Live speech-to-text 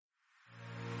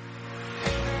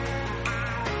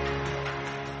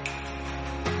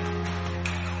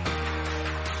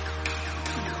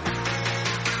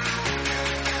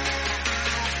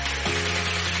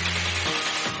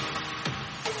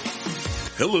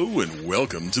Hello and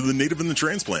welcome to the Native and the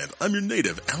Transplant. I'm your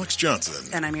native, Alex Johnson.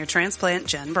 And I'm your transplant,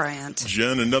 Jen Bryant.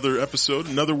 Jen, another episode,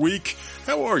 another week.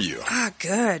 How are you?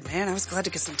 Good, man. I was glad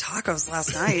to get some tacos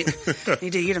last night.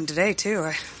 Need to eat them today, too.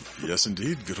 Yes,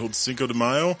 indeed. Good old Cinco de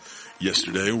Mayo.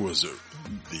 Yesterday was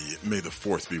May the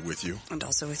 4th be with you. And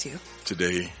also with you.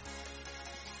 Today,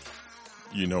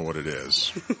 you know what it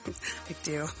is. I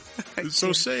do.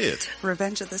 So say it.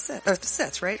 Revenge of the Sith. Or the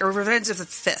Sith, right? Or Revenge of the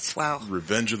Fifth. Wow.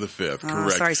 Revenge of the Fifth.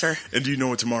 Correct. Sorry, sir. And do you know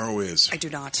what tomorrow is? I do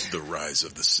not. The Rise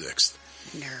of the Sixth.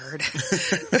 Nerd.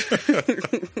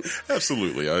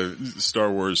 Absolutely.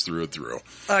 Star Wars through and through.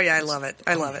 Oh, yeah. I love it.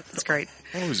 I love it. It's great.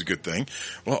 Always a good thing.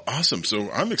 Well, awesome. So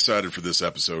I'm excited for this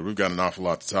episode. We've got an awful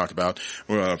lot to talk about.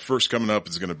 First coming up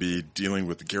is going to be dealing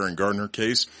with the Karen Gardner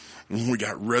case. We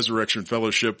got Resurrection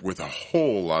Fellowship with a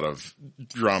whole lot of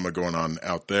drama going on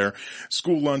out there.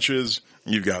 School lunches.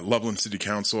 You've got Loveland City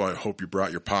Council. I hope you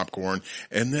brought your popcorn.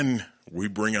 And then we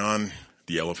bring on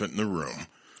the elephant in the room.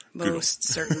 Most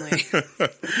certainly.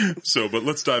 But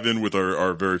let's dive in with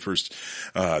our very first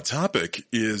topic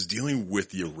is dealing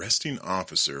with the arresting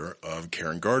officer of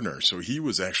Karen Gardner. So he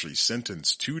was actually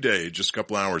sentenced today, just a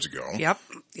couple hours ago. Yep.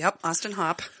 Austin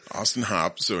Hopp.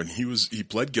 So, and he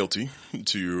pled guilty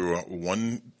to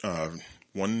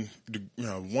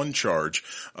one charge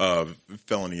of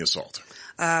felony assault.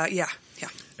 Yeah.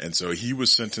 And so he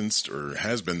was sentenced, or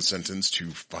has been sentenced,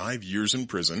 to 5 years in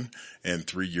prison and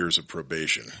 3 years of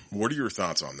probation. What are your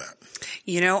thoughts on that?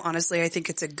 You know, honestly, I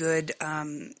think it's a good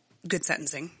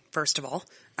sentencing, first of all.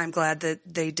 I'm glad that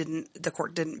the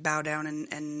court didn't bow down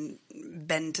and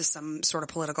bend to some sort of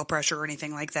political pressure or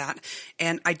anything like that.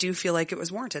 And I do feel like it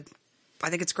was warranted.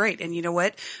 I think it's great. And you know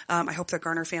what? I hope the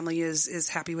Garner family is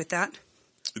happy with that.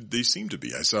 They seem to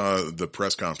be. I saw the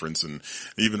press conference, and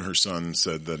even her son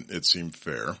said that it seemed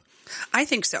fair. I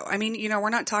think so. I mean, you know, we're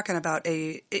not talking about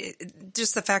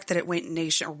just the fact that it went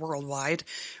or worldwide,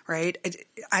 right?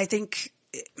 I think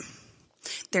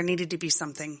there needed to be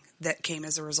something that came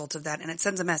as a result of that, and it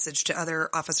sends a message to other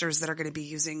officers that are going to be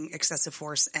using excessive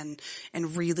force and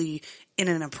really in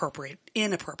an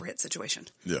inappropriate situation.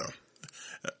 Yeah,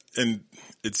 and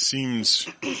it seems.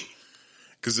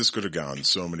 Because this could have gone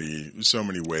so many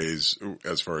ways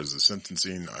as far as the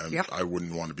sentencing. I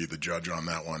wouldn't want to be the judge on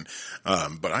that one.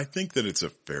 But I think that it's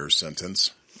a fair sentence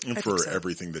for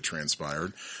everything that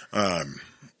transpired. I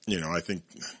think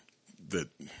that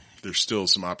there's still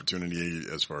some opportunity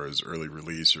as far as early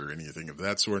release or anything of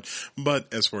that sort.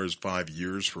 But as far as 5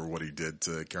 years for what he did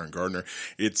to Karen Gardner,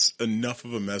 it's enough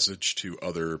of a message to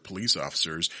other police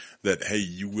officers that, hey,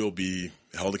 you will be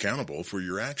held accountable for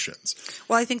your actions.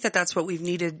 Well, I think that that's what we've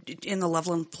needed in the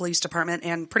Loveland Police Department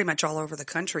and pretty much all over the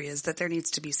country, is that there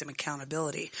needs to be some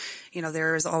accountability. You know,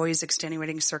 there is always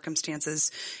extenuating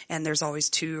circumstances, and there's always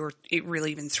two or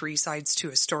really even three sides to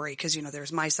a story, because, you know,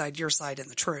 there's my side, your side, and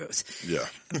the truth. Yeah.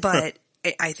 But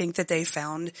I think that they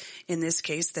found in this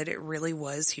case that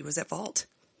he was at fault.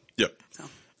 Yep. So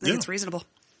I think it's reasonable.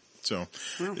 So,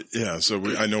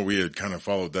 I know we had kind of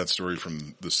followed that story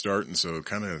from the start, and so it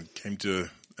kind of came to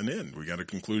an end. We got a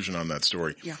conclusion on that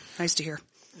story. Yeah, nice to hear.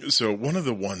 So one of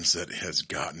the ones that has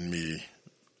gotten me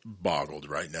boggled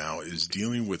right now is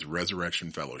dealing with Resurrection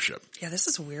Fellowship. Yeah, this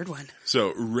is a weird one.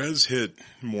 So Res hit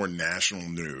more national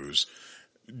news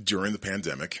during the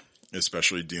pandemic,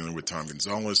 especially dealing with Tom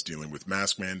Gonzalez, dealing with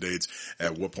mask mandates.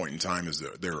 At what point in time is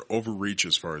there overreach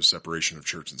as far as separation of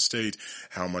church and state?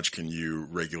 How much can you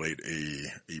regulate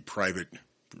a private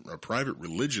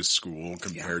religious school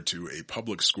compared to a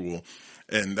public school?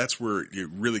 And that's where it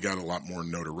really got a lot more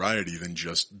notoriety than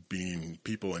just being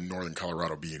people in northern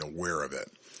Colorado being aware of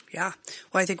it. Yeah.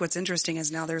 Well, I think what's interesting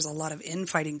is now there's a lot of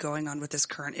infighting going on with this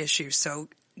current issue. So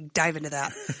dive into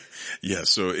that. Yeah.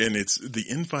 So, and it's the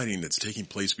infighting that's taking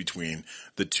place between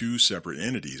the two separate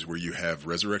entities, where you have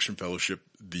Resurrection Fellowship,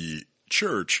 the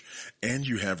church, and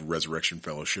you have Resurrection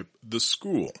Fellowship, the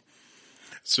school.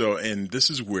 So, and this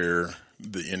is where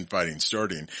the infighting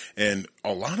starting, and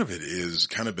a lot of it is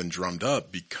kind of been drummed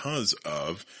up because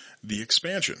of the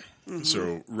expansion. Mm-hmm.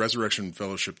 So Resurrection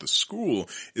Fellowship, the school,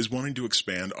 is wanting to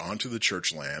expand onto the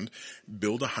church land,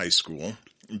 build a high school,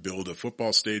 build a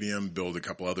football stadium, build a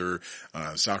couple other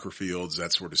soccer fields,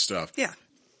 that sort of stuff. Yeah.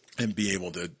 And be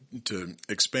able to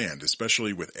expand,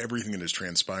 especially with everything that has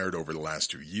transpired over the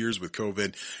last 2 years with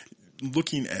COVID.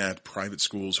 Looking at private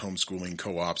schools, homeschooling,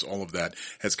 co-ops, all of that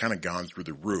has kind of gone through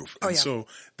the roof. Oh, and yeah. So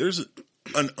there's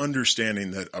an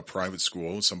understanding that a private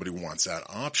school, somebody wants that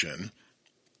option,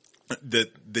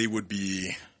 that they would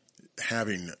be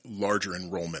having larger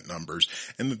enrollment numbers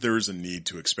and that there is a need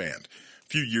to expand.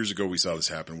 few years ago, we saw this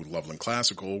happen with Loveland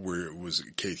Classical, where it was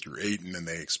K through 8, and then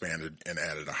they expanded and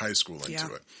added a high school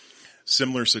into it.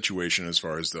 Similar situation as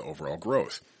far as the overall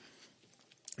growth.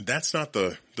 That's not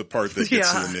the part that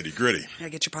gets to the nitty gritty. Yeah,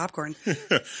 get your popcorn.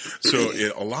 So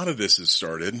a lot of this has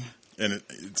started, and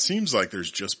it seems like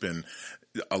there's just been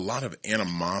a lot of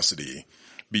animosity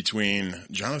between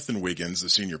Jonathan Wiggins, the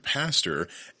senior pastor,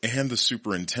 and the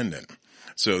superintendent.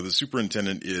 So the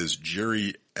superintendent is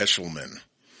Jerry Eshelman.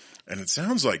 And it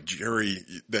sounds like Jerry,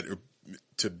 that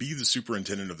to be the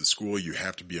superintendent of the school, you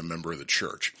have to be a member of the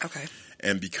church. Okay.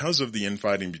 And because of the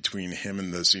infighting between him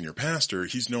and the senior pastor,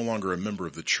 he's no longer a member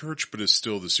of the church, but is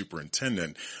still the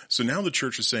superintendent. So now the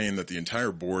church is saying that the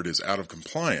entire board is out of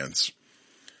compliance.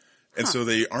 And so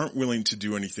they aren't willing to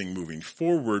do anything moving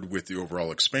forward with the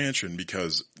overall expansion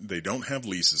because they don't have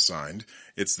leases signed.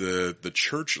 It's the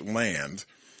church land.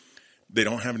 They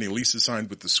don't have any leases signed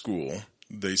with the school.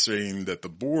 They're saying that the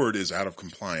board is out of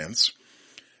compliance.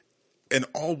 And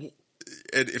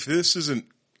if this isn't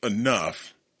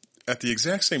enough, at the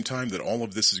exact same time that all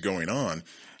of this is going on,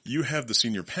 you have the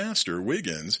senior pastor,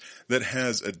 Wiggins, that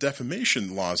has a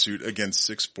defamation lawsuit against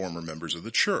 6 former members of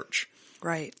the church.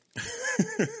 Right.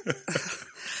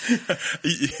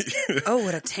 Oh,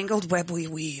 what a tangled web we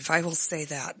weave. I will say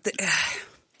that.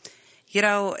 You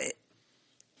know,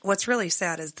 what's really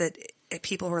sad is that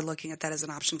people were looking at that as an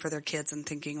option for their kids and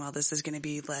thinking, well, this is going to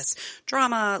be less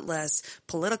drama, less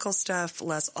political stuff,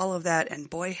 less all of that. And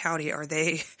boy, howdy, are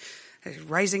they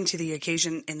rising to the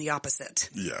occasion in the opposite.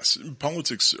 Yes.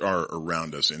 Politics are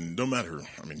around us, and no matter,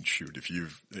 I mean, shoot, if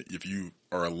you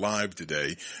are alive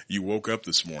today, you woke up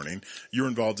this morning, you're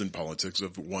involved in politics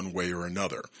of one way or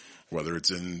another, whether it's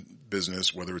in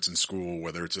business, whether it's in school,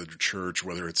 whether it's at a church,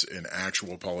 whether it's in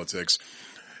actual politics,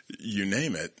 you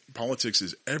name it. Politics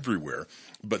is everywhere.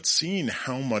 But seeing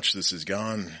how much this has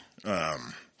gone,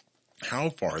 how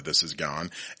far this has gone,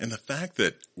 and the fact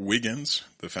that Wiggins,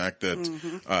 the fact that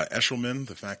Eshelman,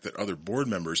 the fact that other board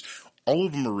members, all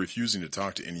of them are refusing to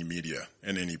talk to any media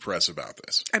and any press about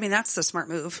this. I mean, that's the smart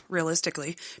move,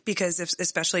 realistically, because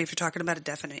especially if you're talking about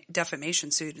a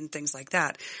defamation suit and things like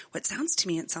that, what sounds to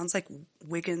me, it sounds like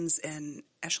Wiggins and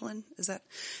Eshelman, is that?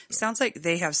 Yeah. Sounds like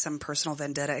they have some personal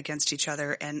vendetta against each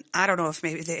other, and I don't know if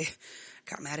maybe they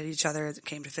got mad at each other, it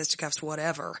came to fisticuffs,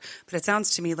 whatever. But it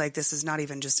sounds to me like this is not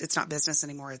even just, it's not business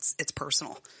anymore, it's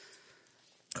personal.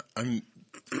 I'm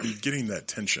getting that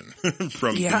tension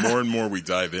from the more and more we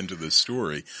dive into this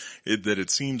story, that it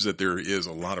seems that there is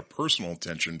a lot of personal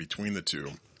tension between the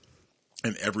two,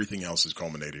 and everything else is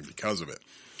culminating because of it.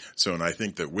 So, and I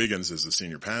think that Wiggins, as the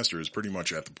senior pastor, is pretty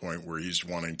much at the point where he's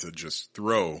wanting to just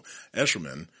throw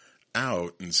Eshelman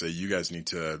out and say, you guys need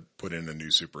to put in a new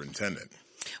superintendent.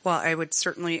 Well, I would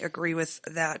certainly agree with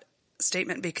that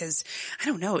statement because I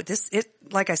don't know,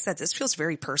 like I said, this feels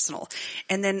very personal.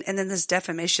 And then this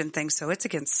defamation thing, so it's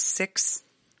against 6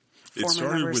 former members. It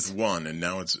started with 1 and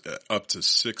now it's up to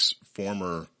 6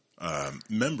 former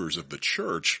members of the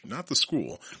church, not the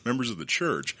school, members of the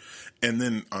church. And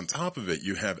then on top of it,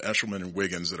 you have Eshelman and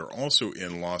Wiggins that are also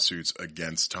in lawsuits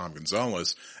against Tom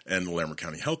Gonzalez and the Larimer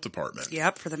County Health Department.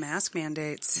 Yep, for the mask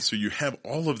mandates. So you have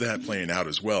all of that playing out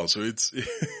as well. So it's,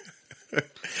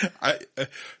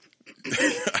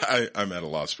 I'm at a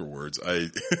loss for words.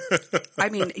 I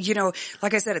mean, you know,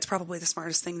 like I said, it's probably the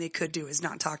smartest thing they could do is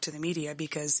not talk to the media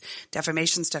because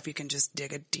defamation stuff, you can just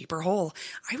dig a deeper hole.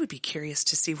 I would be curious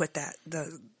to see what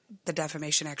the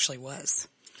defamation actually was.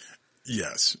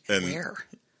 Yes. And where?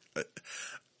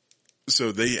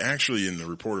 So they actually, in the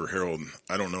Reporter Herald,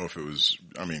 I don't know if it was,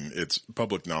 I mean, it's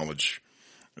public knowledge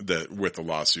that with the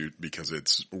lawsuit because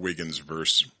it's Wiggins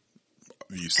versus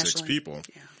these 6 people.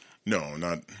 Yeah. No,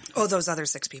 not. Oh, those other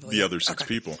 6 people. The other 6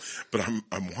 people. But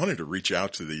I'm wanting to reach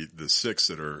out to the 6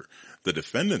 that are the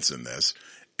defendants in this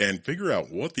and figure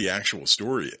out what the actual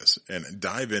story is and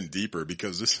dive in deeper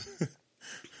because this,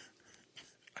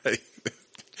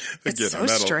 it's so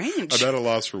strange. I'm at a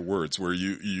loss for words where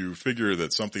you figure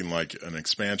that something like an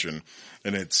expansion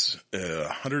and it's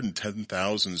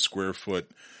 110,000 square foot,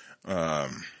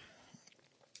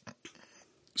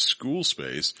 school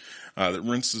space that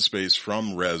rents the space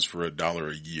from Res for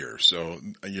 $1 a year. So,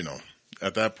 you know,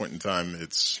 at that point in time,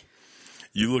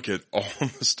 you look at all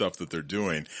the stuff that they're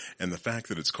doing and the fact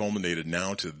that it's culminated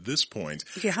now to this point,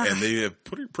 and they have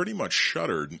pretty much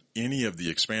shuttered any of the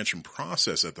expansion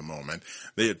process at the moment.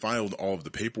 They had filed all of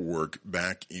the paperwork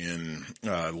back in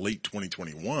late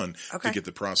 2021 to get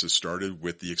the process started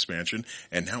with the expansion,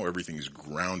 and now everything is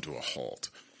ground to a halt.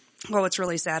 Well, what's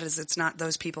really sad is it's not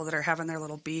those people that are having their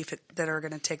little beef that are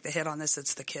going to take the hit on this.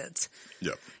 It's the kids.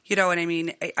 Yep. You know what I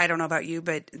mean? I don't know about you,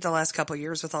 but the last couple of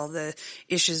years with all the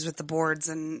issues with the boards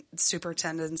and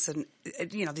superintendents and,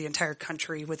 you know, the entire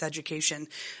country with education,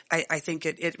 I think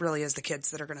it really is the kids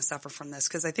that are going to suffer from this.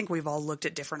 Because I think we've all looked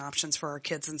at different options for our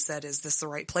kids and said, is this the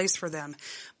right place for them?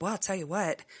 Well, I'll tell you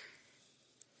what.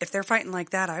 If they're fighting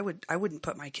like that, I wouldn't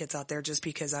put my kids out there just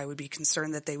because I would be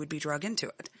concerned that they would be drug into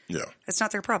it. Yeah. It's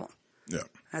not their problem. Yeah.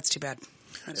 That's too bad.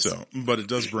 So, but it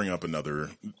does bring up another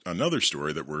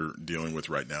story that we're dealing with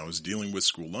right now is dealing with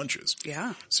school lunches.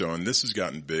 Yeah. So, and this has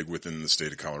gotten big within the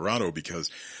state of Colorado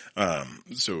because,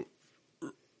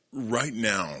 right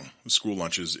now, school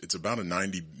lunches, it's about a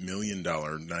 $90 million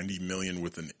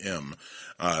with an M,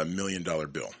 $1 million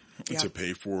bill. Yeah. To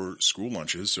pay for school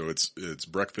lunches. So it's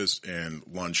breakfast and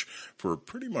lunch for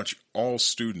pretty much all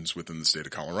students within the state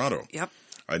of Colorado. Yep.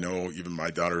 I know even my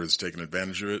daughter has taken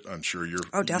advantage of it. I'm sure your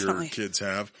kids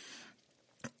have.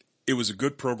 It was a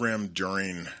good program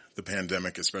during the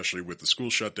pandemic, especially with the school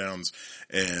shutdowns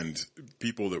and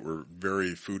people that were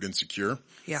very food insecure.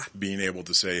 Yeah. Being able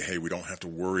to say, hey, we don't have to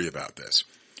worry about this.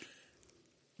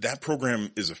 That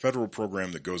program is a federal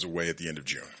program that goes away at the end of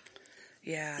June.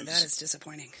 Yeah, that is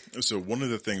disappointing. So one of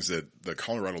the things that the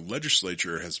Colorado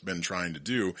legislature has been trying to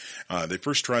do, they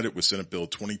first tried it with Senate Bill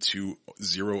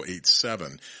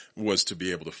 22087, was to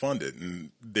be able to fund it.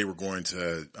 And they were going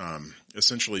to,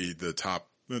 essentially the top,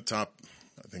 I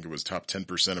think it was top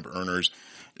 10% of earners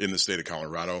in the state of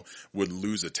Colorado would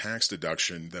lose a tax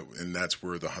deduction and that's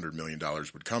where the $100 million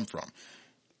would come from.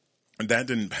 That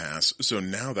didn't pass. So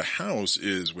now the House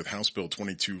is, with House Bill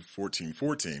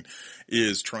 221414,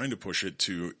 is trying to push it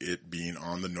to it being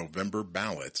on the November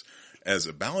ballot as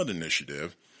a ballot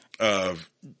initiative of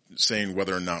saying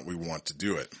whether or not we want to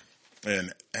do it.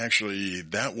 And actually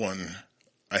that one,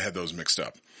 I had those mixed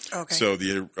up. Okay. So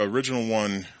the original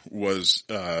one was,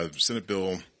 the Senate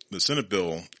Bill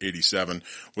 87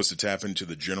 was to tap into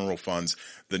the general funds.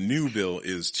 The new bill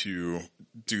is to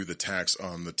do the tax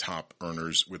on the top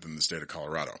earners within the state of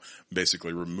Colorado.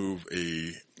 Basically remove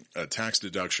a tax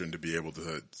deduction to be able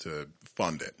to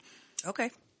fund it. Okay.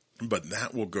 But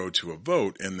that will go to a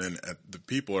vote, and then the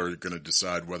people are going to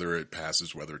decide whether it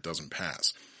passes, whether it doesn't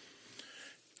pass.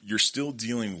 You're still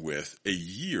dealing with a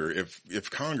year. If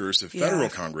federal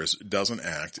Congress doesn't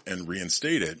act and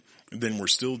reinstate it, then we're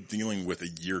still dealing with a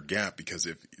year gap, because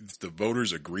if the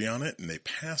voters agree on it and they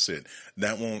pass it,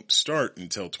 that won't start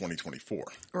until 2024.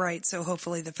 Right. So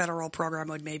hopefully the federal program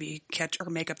would maybe catch or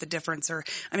make up the difference, or,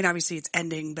 I mean, obviously it's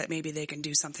ending, but maybe they can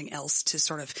do something else to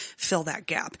sort of fill that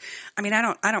gap. I mean, I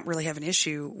don't really have an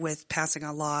issue with passing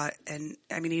a law. And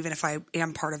I mean, even if I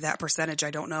am part of that percentage,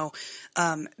 I don't know.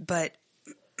 But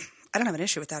I don't have an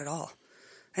issue with that at all.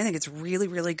 I think it's really,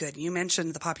 really good. You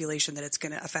mentioned the population that it's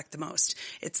going to affect the most.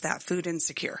 It's that food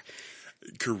insecure.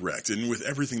 Correct. And with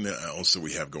everything else that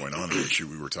we have going on, the issue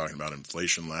we were talking about,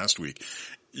 inflation last week,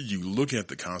 you look at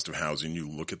the cost of housing, you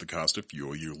look at the cost of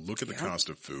fuel, you look at the cost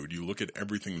of food, you look at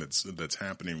everything that's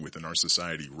happening within our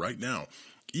society right now.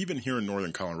 Even here in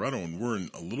northern Colorado, and we're in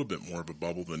a little bit more of a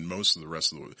bubble than most of the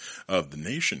rest of the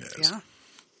nation is. Yeah.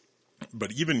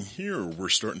 But even here, we're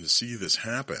starting to see this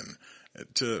happen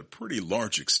to a pretty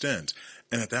large extent.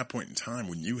 And at that point in time,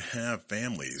 when you have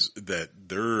families that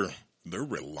they're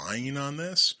relying on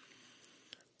this,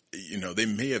 you know, they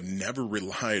may have never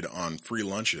relied on free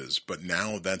lunches, but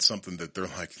now that's something that they're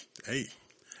like, hey,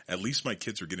 at least my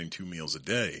kids are getting 2 meals a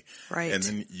day. Right. And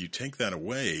then you take that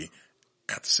away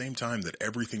at the same time that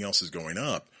everything else is going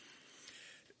up.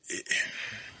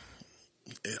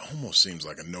 It almost seems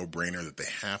like a no-brainer that they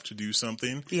have to do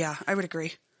something. Yeah, I would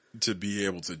agree. To be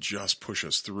able to just push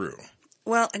us through.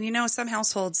 Well, and you know, some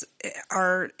households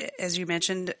are, as you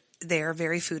mentioned, they're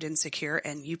very food insecure,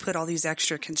 and you put all these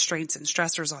extra constraints and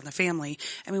stressors on the family.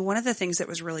 I mean, one of the things that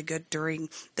was really good during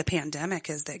the pandemic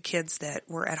is that kids that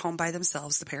were at home by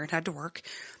themselves, the parent had to work,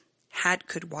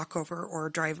 could walk over, or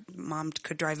mom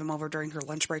could drive them over during her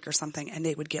lunch break or something, and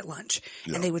they would get lunch.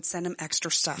 Yep. And they would send them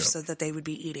extra stuff so that they would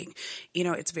be eating. You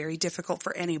know, it's very difficult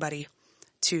for anybody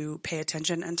to pay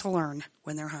attention and to learn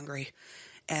when they're hungry.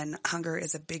 And hunger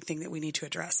is a big thing that we need to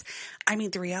address. I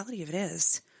mean, the reality of it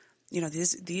is, you know,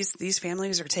 these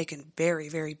families are taking very,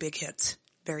 very big hits.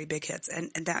 Very big hits.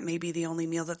 And that may be the only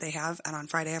meal that they have. And on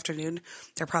Friday afternoon,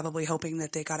 they're probably hoping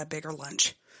that they got a bigger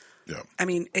lunch. Yeah. I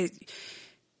mean,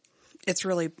 it's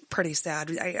really pretty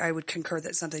sad. I would concur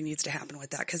that something needs to happen with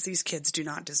that, because these kids do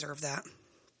not deserve that.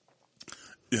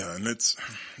 Yeah, and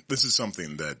this is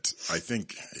something that I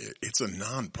think it's a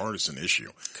nonpartisan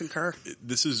issue. Concur.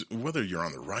 This is, whether you're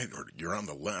on the right or you're on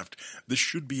the left, this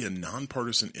should be a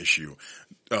nonpartisan issue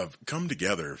of come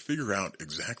together, figure out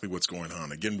exactly what's going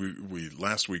on. Again, we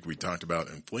last week we talked about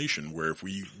inflation, where if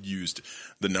we used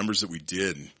the numbers that we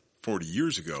did 40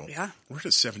 years ago, we're at a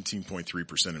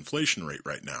 17.3% inflation rate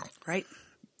right now. Right.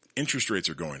 Interest rates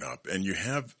are going up, and you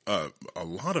have a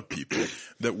lot of people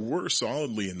that were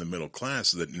solidly in the middle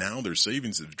class that now their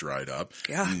savings have dried up.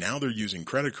 Yeah. Now they're using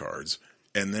credit cards.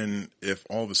 And then if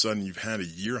all of a sudden you've had a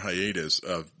year hiatus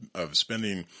of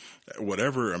spending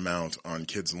whatever amount on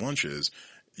kids' lunches,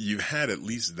 you've had at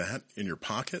least that in your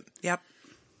pocket. Yep.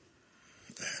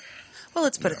 Well,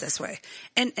 let's put it this way.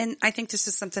 And I think this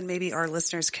is something maybe our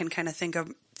listeners can kind of think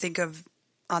of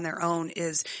on their own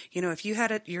is, if you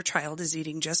had your child is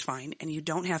eating just fine and you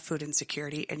don't have food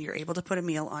insecurity and you're able to put a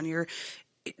meal on your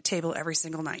table every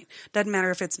single night. Doesn't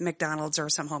matter if it's McDonald's or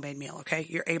some homemade meal, okay?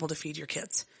 You're able to feed your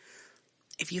kids.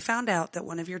 If you found out that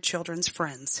one of your children's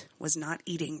friends was not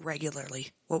eating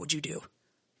regularly, what would you do?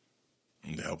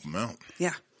 Help them out.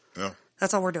 Yeah. Yeah.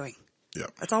 That's all we're doing. Yeah.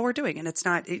 That's all we're doing. And it's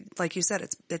not, like you said,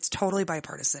 it's totally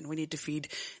bipartisan. We need to feed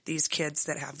these kids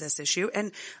that have this issue.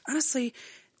 And honestly,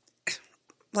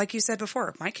 like you said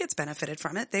before, my kids benefited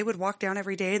from it. They would walk down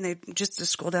every day and they'd just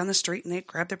school down the street and they'd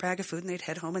grab their bag of food and they'd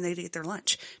head home and they'd eat their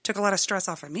lunch. Took a lot of stress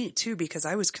off of me too, because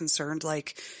I was concerned,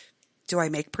 like, do I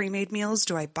make pre-made meals?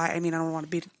 Do I buy, I don't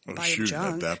want to buy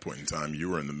junk. At that point in time, you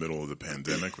were in the middle of the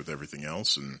pandemic with everything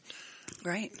else and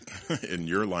right. in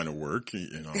your line of work,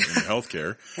 in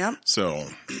healthcare. Yep. So,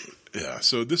 yeah.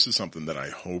 So this is something that I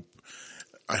hope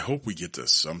we get to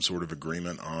some sort of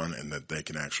agreement on, and that they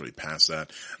can actually pass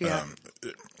that. Yeah.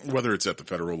 Whether it's at the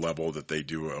federal level that they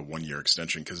do a 1-year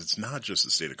extension, because it's not just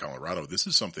the state of Colorado. This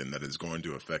is something that is going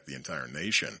to affect the entire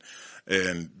nation.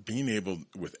 And being able,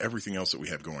 with everything else that we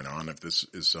have going on, if this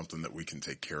is something that we can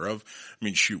take care of,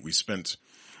 we spent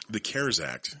the CARES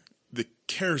Act,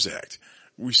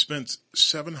 we spent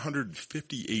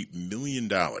 $758 million.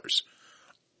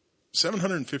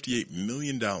 $758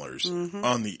 million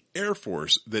on the Air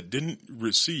Force that didn't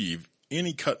receive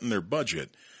any cut in their budget,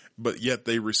 but yet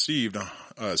they received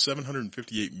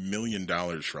 $758 million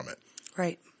from it.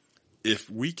 Right.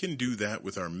 If we can do that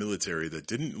with our military that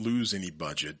didn't lose any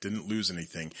budget, didn't lose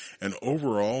anything, and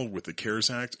overall with the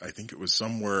CARES Act, I think it was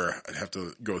somewhere, I'd have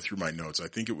to go through my notes, I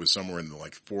think it was somewhere in the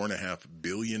 $4.5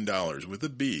 billion with a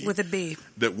B. With a B.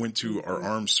 That went to our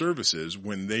armed services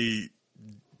when they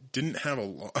didn't have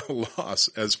a loss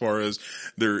as far as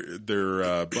their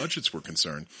budgets were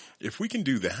concerned. If we can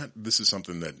do that, this is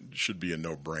something that should be a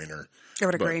no-brainer. I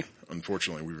would agree.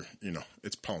 Unfortunately,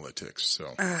 it's politics.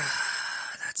 So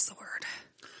that's the word.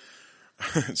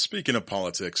 Speaking of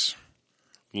politics,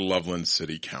 Loveland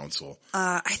City Council.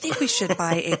 I think we should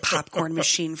buy a popcorn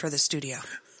machine for the studio.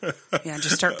 Yeah, and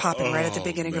just start popping right at the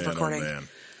beginning of recording.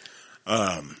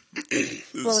 Oh, man.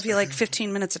 Well, if you like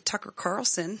 15 minutes of Tucker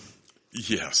Carlson.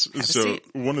 Yes. So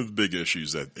one of the big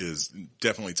issues that is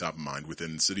definitely top of mind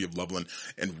within the city of Loveland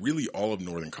and really all of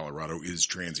northern Colorado is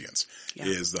transients,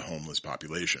 is the homeless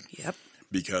population. Yep.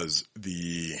 Because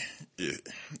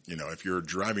if you're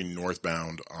driving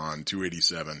northbound on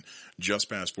 287 just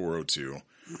past 402,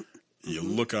 you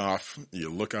look off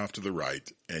to the right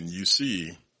and you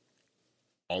see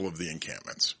all of the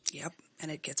encampments. Yep. And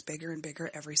it gets bigger and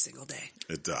bigger every single day.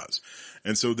 It does.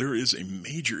 And so there is a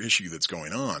major issue that's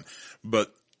going on,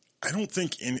 but I don't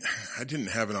think I didn't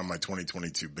have it on my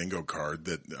 2022 bingo card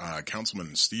that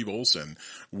Councilman Steve Olson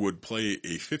would play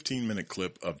a 15-minute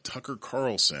clip of Tucker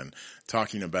Carlson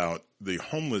talking about the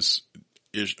homelessness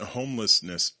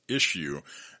issue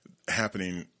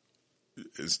happening.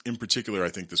 In particular, I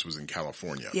think this was in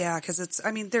California. Yeah, because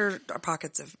there are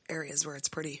pockets of areas where it's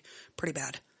pretty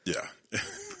bad. Yeah.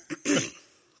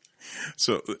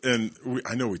 So, and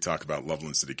I know we talk about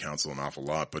Loveland City Council an awful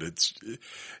lot, but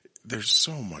there's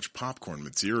so much popcorn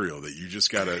material that you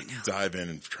just got to dive in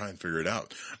and try and figure it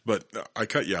out. But I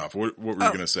cut you off. What were you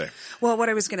going to say? Well, what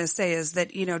I was going to say is that,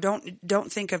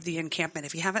 don't think of the encampment.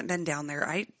 If you haven't been down there,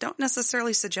 I don't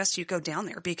necessarily suggest you go down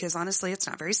there because honestly, it's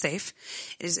not very safe.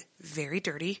 It is very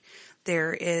dirty.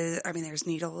 There's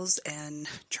needles and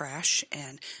trash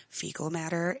and fecal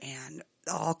matter and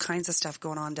all kinds of stuff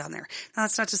going on down there. Now,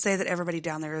 that's not to say that everybody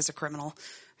down there is a criminal.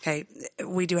 Okay.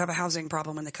 We do have a housing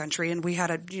problem in the country and we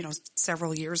had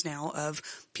several years now of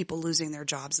people losing their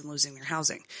jobs and losing their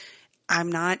housing.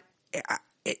 Let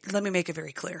me make it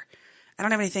very clear. I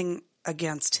don't have anything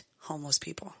against homeless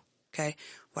people. Okay.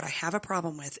 What I have a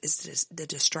problem with is the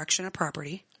destruction of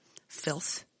property,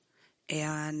 filth,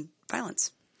 and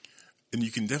violence. And you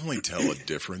can definitely tell a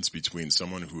difference between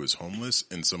someone who is homeless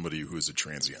and somebody who is a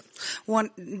transient.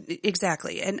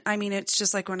 Exactly. And I mean, it's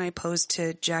just like when I posed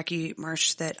to Jackie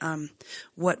Marsh that,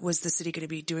 what was the city going to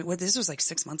be doing? Well, this was like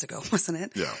 6 months ago, wasn't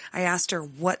it? Yeah. I asked her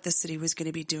what the city was going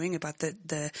to be doing about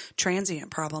the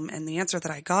transient problem. And the answer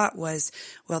that I got was,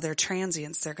 well, they're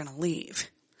transients. They're going to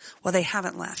leave. Well, they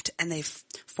haven't left, and they've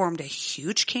formed a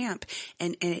huge camp.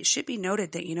 And it should be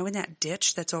noted that, in that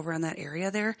ditch that's over in that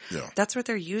area there, that's what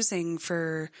they're using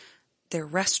for their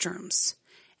restrooms.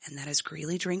 And that is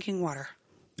Greeley drinking water.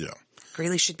 Yeah.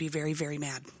 Greeley should be very, very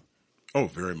mad. Oh,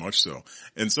 very much so.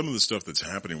 And some of the stuff that's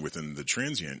happening within the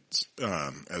transients,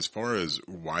 as far as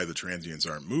why the transients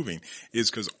aren't moving,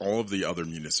 is because all of the other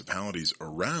municipalities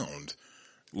around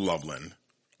Loveland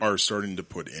are starting to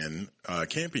put in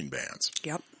camping bans.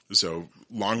 Yep. So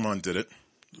Longmont did it.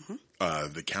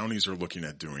 Mm-hmm. The counties are looking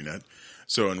at doing it.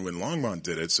 So, and when Longmont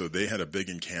did it, so they had a big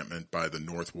encampment by the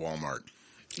North Walmart.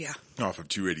 Yeah. Off of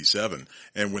 287.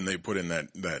 And when they put in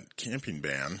that camping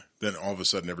ban, then all of a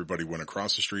sudden everybody went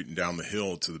across the street and down the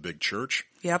hill to the big church.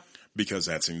 Yep. Because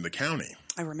that's in the county.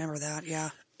 I remember that. Yeah.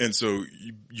 And so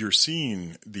you're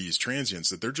seeing these transients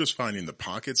that they're just finding the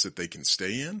pockets that they can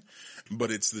stay in,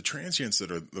 but it's the transients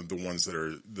that are the ones that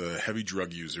are the heavy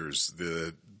drug users,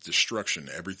 the destruction,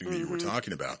 everything that you were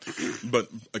talking about. But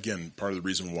again, part of the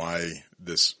reason why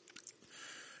this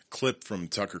clip from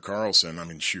Tucker Carlson, I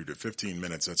mean, shoot, at 15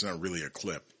 minutes, that's not really a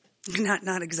clip.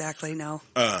 Not exactly, no.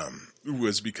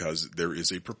 Was because there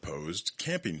is a proposed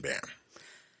camping ban.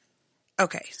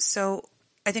 Okay, so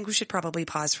I think we should probably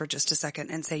pause for just a second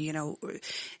and say,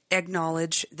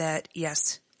 acknowledge that,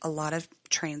 yes, a lot of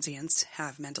transients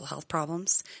have mental health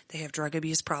problems. They have drug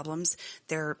abuse problems.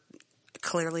 They're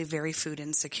clearly very food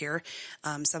insecure.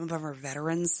 Some of them are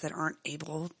veterans that aren't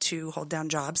able to hold down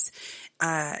jobs.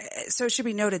 So it should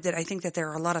be noted that I think that there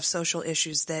are a lot of social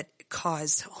issues that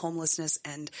cause homelessness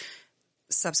and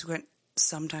subsequent,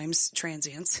 sometimes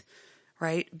transients,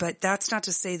 right? But that's not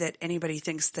to say that anybody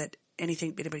thinks that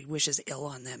anybody wishes ill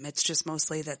on them. It's just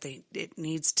mostly that it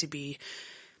needs to be,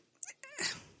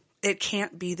 it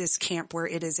can't be this camp where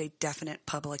it is a definite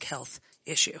public health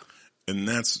issue. And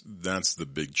that's the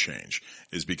big change,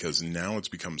 is because now it's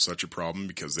become such a problem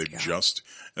because they've just,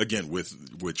 again,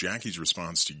 with Jackie's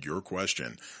response to your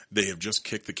question, they have just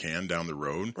kicked the can down the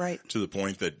road to the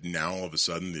point that now all of a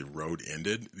sudden the road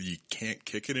ended. You can't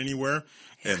kick it anywhere.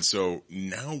 Yeah. And so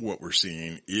now what we're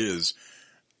seeing is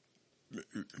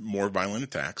more violent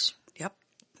attacks. Yep.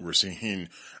 We're seeing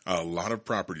a lot of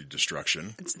property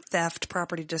destruction. It's theft,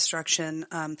 property destruction,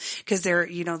 because there,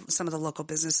 some of the local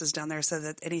businesses down there said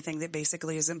that anything that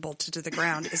basically isn't bolted to the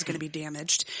ground is going to be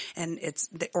damaged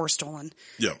or stolen.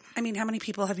 Yeah. I mean, how many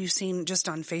people have you seen just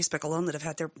on Facebook alone that have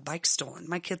had their bikes stolen?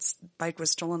 My kid's bike was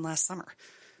stolen last summer,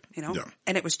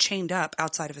 and it was chained up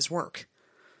outside of his work.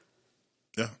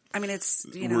 Yeah. I mean, it's,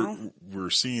 We're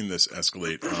seeing this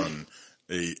escalate on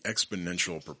a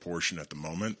exponential proportion at the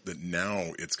moment that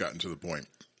now it's gotten to the point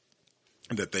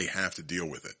that they have to deal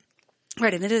with it.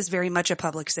 Right. And it is very much a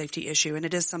public safety issue. And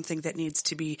it is something that needs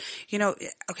to be,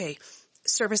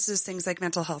 services, things like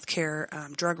mental health care,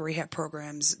 drug rehab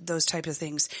programs, those types of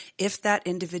things. If that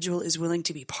individual is willing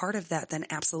to be part of that, then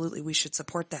absolutely we should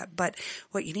support that. But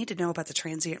what you need to know about the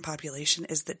transient population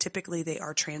is that typically they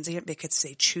are transient because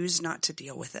they choose not to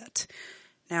deal with it.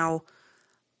 Now,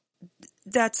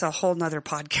 that's a whole nother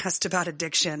podcast about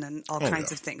addiction and all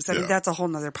kinds of things. I mean, that's a whole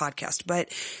nother podcast, but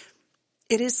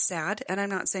it is sad. And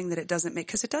I'm not saying that it doesn't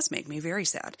because it does make me very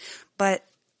sad, but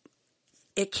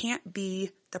it can't be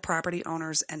the property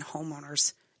owners and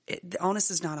homeowners. The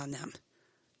onus is not on them.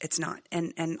 It's not.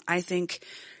 And I think,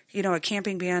 a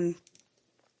camping ban,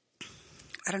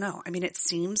 I don't know. I mean, it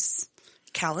seems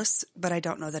callous, but I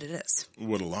don't know that it is.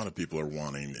 What a lot of people are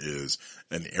wanting is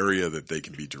an area that they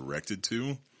can be directed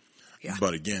to. Yeah.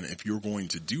 But again, if you're going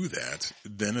to do that,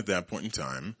 then at that point in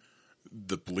time,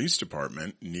 the police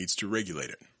department needs to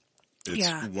regulate it.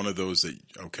 It's one of those that,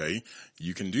 okay,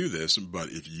 you can do this, but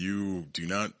if you do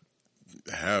not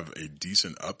have a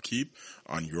decent upkeep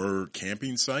on your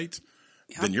camping site,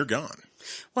 then you're gone.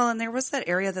 Well, and there was that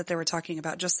area that they were talking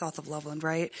about just south of Loveland,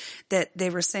 right? That they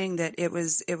were saying that it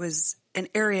was an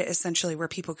area essentially where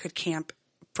people could camp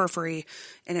for free,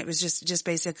 and it was just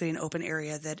basically an open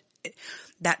area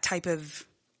that type of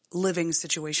living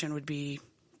situation would be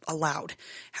allowed.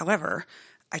 However,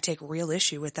 I take real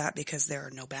issue with that because there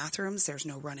are no bathrooms, there's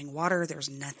no running water, there's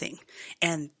nothing.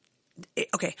 And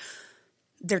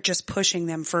they're just pushing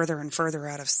them further and further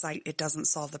out of sight. It doesn't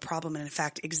solve the problem, and in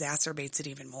fact exacerbates it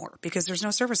even more because there's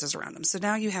no services around them. So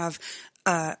now you have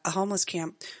a homeless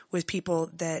camp with people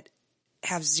that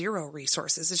have zero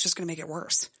resources. It's just going to make it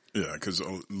worse. Yeah, because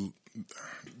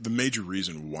the major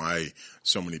reason why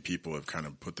so many people have kind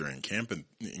of put their encampment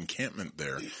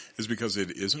there is because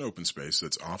it is an open space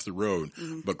that's off the road,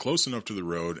 but close enough to the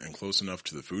road and close enough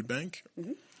to the food bank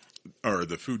or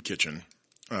the food kitchen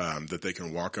that they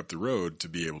can walk up the road to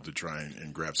be able to try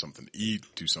and grab something to eat,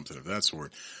 do something of that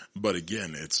sort. But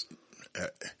again, it's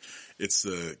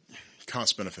the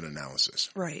cost-benefit analysis.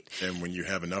 Right. And when you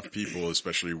have enough people,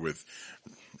 especially with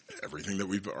everything that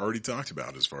we've already talked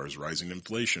about as far as rising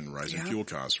inflation, rising fuel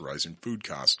costs, rising food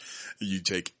costs, you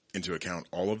take into account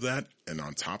all of that, and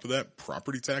on top of that,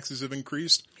 property taxes have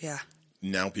increased. Yeah.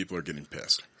 Now people are getting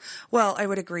pissed. Well, I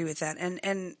would agree with that.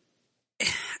 And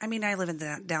I mean, I live in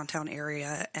the downtown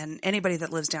area, and anybody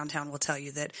that lives downtown will tell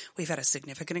you that we've had a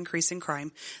significant increase in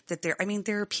crime, that there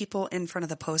are people in front of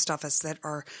the post office that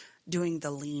are doing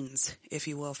the liens, if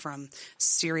you will, from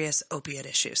serious opiate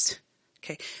issues.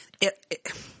 Okay.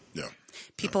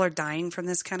 People are dying from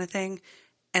this kind of thing,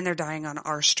 and they're dying on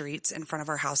our streets, in front of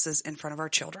our houses, in front of our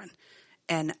children.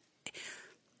 And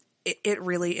it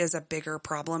really is a bigger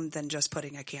problem than just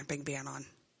putting a camping ban on.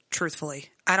 Truthfully,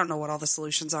 I don't know what all the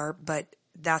solutions are, but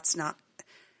that's not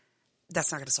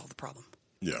going to solve the problem.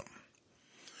 Yeah.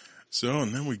 So,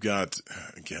 and then we've got,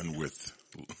 again, with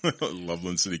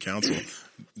Loveland City Council,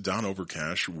 Don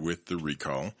Overcash with the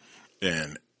recall,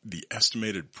 and the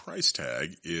estimated price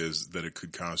tag is that it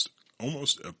could cost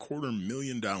almost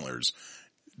 $250,000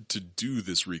 to do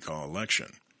this recall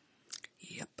election.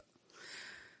 Yep.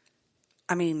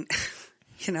 I mean,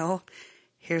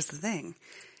 here's the thing.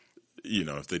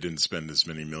 If they didn't spend as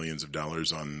many millions of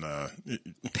dollars on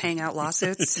paying out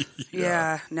lawsuits.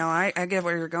 No, I get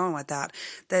where you're going with that.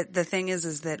 The thing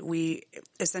is that we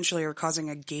essentially are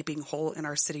causing a gaping hole in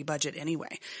our city budget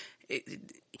anyway.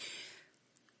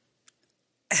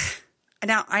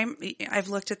 Now I've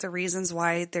looked at the reasons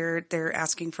why they're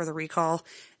asking for the recall,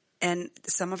 and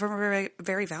some of them are very,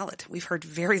 very valid. We've heard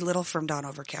very little from Don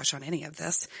Overcash on any of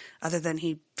this, other than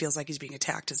he feels like he's being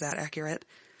attacked. Is that accurate?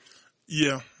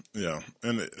 Yeah.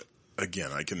 And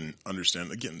again, I can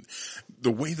understand,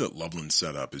 the way that Loveland's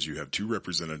set up is you have 2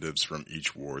 representatives from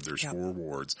each ward. There's 4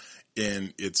 wards,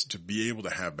 and it's to be able to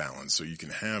have balance. So you can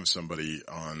have somebody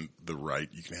on the right,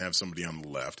 you can have somebody on the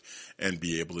left, and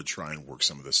be able to try and work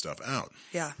some of this stuff out.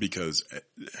 Yeah. Because,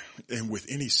 and with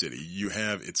any city,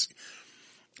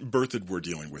 Berthoud were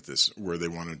dealing with this, where they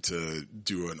wanted to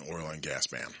do an oil and gas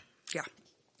ban. Yeah.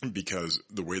 Because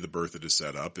the way the Berthoud is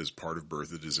set up is part of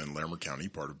Berthoud is in Larimer County,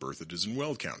 part of Berthoud is in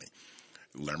Weld County.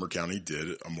 Larimer County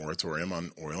did a moratorium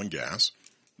on oil and gas.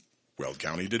 Weld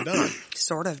County did not.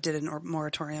 Sort of did a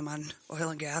moratorium on oil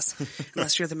and gas,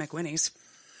 unless you're the McWhinneys.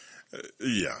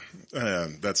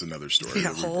 That's another story. A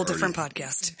whole different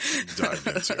podcast. Dived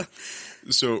into.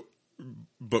 So,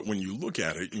 but when you look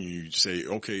at it and you say,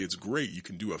 okay, it's great, you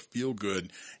can do a feel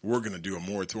good, we're going to do a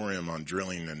moratorium on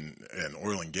drilling and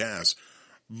oil and gas.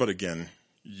 But again,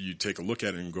 you take a look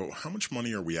at it and go, how much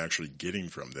money are we actually getting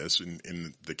from this?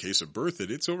 In the case of Berthoud,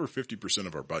 it's over 50%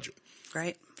 of our budget.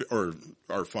 Right. Or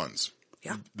our funds.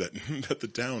 Yeah. That the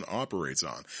town operates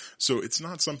on. So it's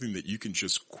not something that you can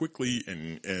just quickly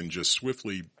and just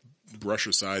swiftly brush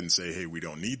aside and say, hey, we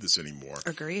don't need this anymore.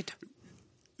 Agreed.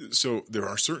 So there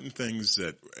are certain things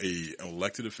that an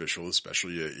elected official,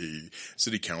 especially a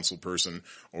city council person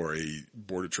or a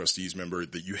board of trustees member,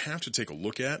 that you have to take a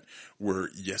look at where,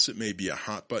 yes, it may be a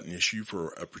hot button issue for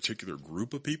a particular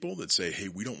group of people that say, hey,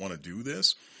 we don't want to do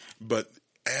this. But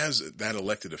as that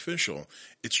elected official,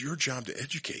 it's your job to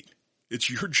educate. It's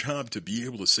your job to be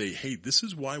able to say, hey, this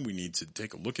is why we need to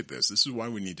take a look at this. This is why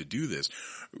we need to do this.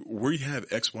 We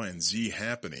have X, Y, and Z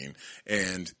happening.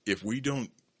 And if we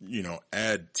don't,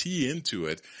 add T into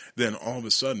it, then all of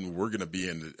a sudden we're going to be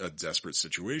in a desperate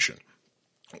situation,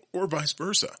 or vice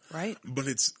versa. Right. But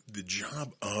it's the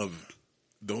job of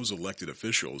those elected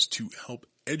officials to help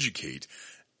educate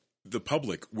the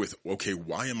public with, okay,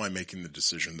 why am I making the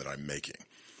decision that I'm making?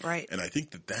 Right. And I think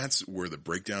that that's where the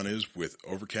breakdown is with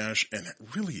Overcash, and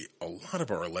really a lot of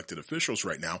our elected officials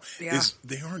right now is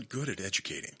they aren't good at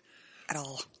educating. At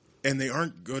all. And they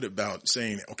aren't good about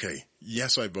saying, okay,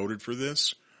 yes, I voted for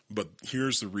this, but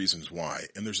here's the reasons why.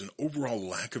 And there's an overall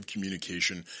lack of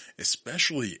communication,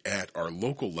 especially at our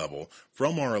local level,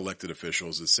 from our elected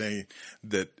officials that say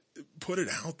that put it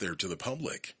out there to the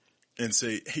public and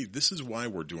say, hey, this is why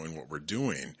we're doing what we're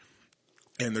doing.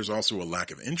 And there's also a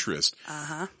lack of interest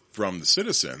from the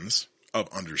citizens of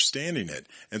understanding it.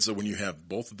 And so when you have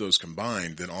both of those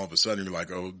combined, then all of a sudden you're like,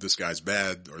 oh, this guy's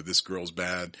bad or this girl's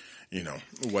bad,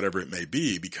 whatever it may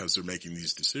be, because they're making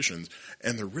these decisions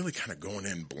and they're really kind of going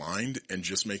in blind and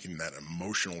just making that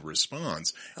emotional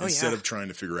response instead of trying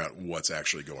to figure out what's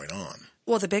actually going on.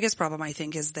 Well, the biggest problem, I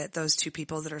think, is that those two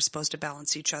people that are supposed to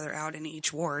balance each other out in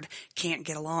each ward can't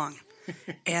get along.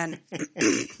 And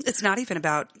it's not even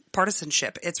about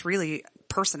partisanship. It's really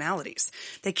personalities.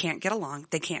 They can't get along.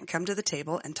 They can't come to the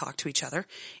table and talk to each other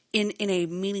in a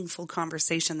meaningful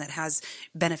conversation that has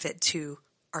benefit to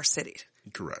our city.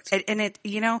 Correct. And it,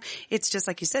 it's just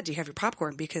like you said, you have your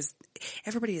popcorn because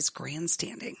everybody is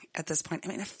grandstanding at this point. I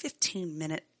mean, a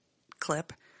 15-minute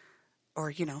clip or,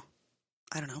 I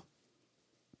don't know,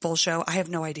 full show. I have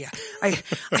no idea. I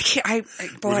can't,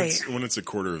 boy. When it's a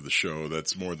quarter of the show,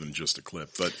 that's more than just a clip,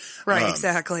 but. Right,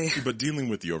 exactly. But dealing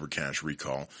with the overcash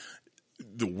recall,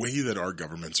 the way that our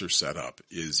governments are set up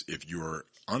is if you're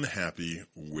unhappy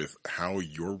with how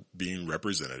you're being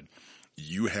represented,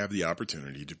 you have the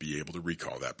opportunity to be able to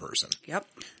recall that person. Yep.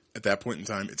 At that point in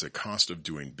time, it's a cost of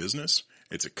doing business.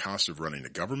 It's a cost of running a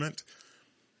government.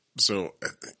 So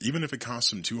even if it costs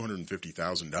them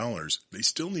 $250,000, they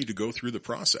still need to go through the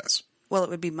process. Well, it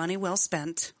would be money well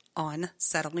spent on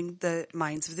settling the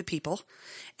minds of the people.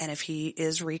 And if he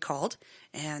is recalled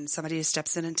and somebody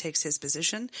steps in and takes his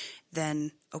position,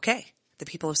 then okay, the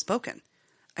people have spoken.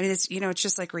 I mean, it's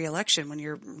just like re-election. When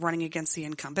you're running against the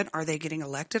incumbent, are they getting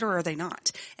elected or are they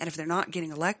not? And if they're not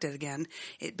getting elected again,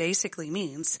 it basically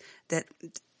means that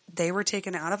they were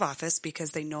taken out of office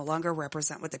because they no longer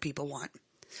represent what the people want.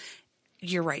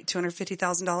 You're right.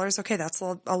 $250,000. Okay. That's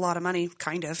a lot of money,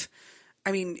 kind of.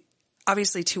 I mean,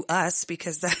 obviously to us,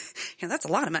 because that's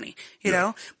a lot of money, you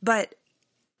know, but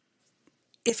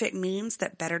if it means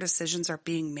that better decisions are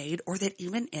being made or that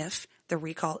even if the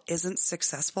recall isn't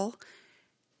successful,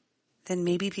 then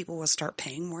maybe people will start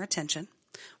paying more attention,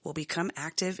 will become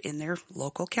active in their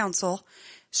local council,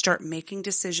 start making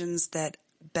decisions that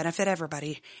benefit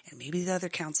everybody, and maybe the other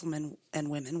councilmen and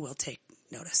women will take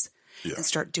notice and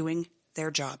start doing their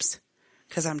jobs,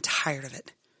 because I'm tired of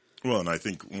it. Well, and I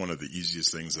think one of the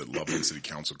easiest things that Loveland City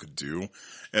Council could do,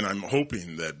 and I'm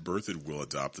hoping that Berthoud will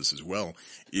adopt this as well,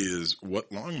 is what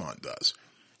Longmont does.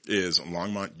 Is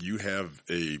Longmont, you have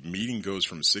a meeting goes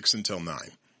from 6 until 9.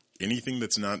 Anything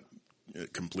that's not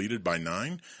completed by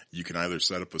 9, you can either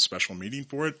set up a special meeting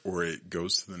for it or it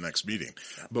goes to the next meeting.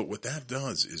 But what that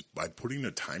does is by putting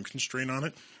a time constraint on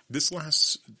it, this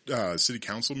last city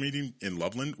council meeting in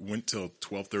Loveland went till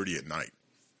 12:30 at night.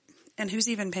 And who's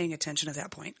even paying attention at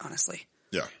that point, honestly?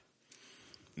 Yeah.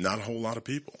 Not a whole lot of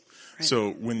people. Right.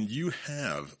 So when you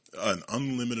have an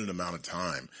unlimited amount of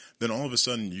time, then all of a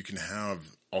sudden you can have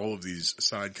all of these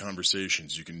side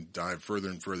conversations. You can dive further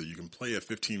and further. You can play a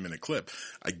 15-minute clip.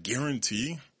 I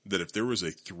guarantee that if there was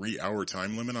a 3-hour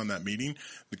time limit on that meeting,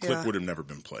 the clip would have never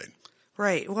been played.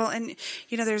 Right. Well, and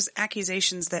there's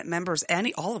accusations that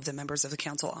all of the members of the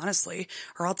council, honestly,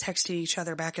 are all texting each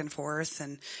other back and forth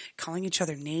and calling each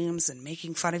other names and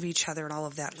making fun of each other and all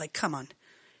of that. Like, come on,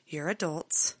 you're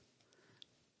adults,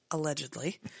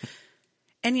 allegedly.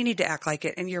 And you need to act like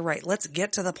it. And you're right. Let's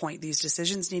get to the point. These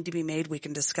decisions need to be made. We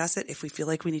can discuss it if we feel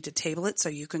like we need to table it so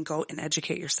you can go and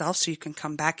educate yourself so you can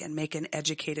come back and make an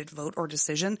educated vote or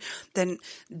decision. Then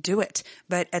do it.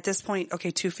 But at this point,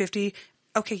 okay, $250.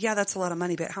 Okay, yeah, that's a lot of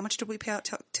money. But how much did we pay out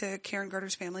to Karen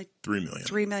Garter's family? $3 million.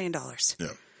 $3 million.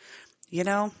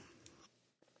 Yeah.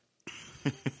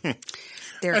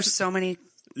 There are so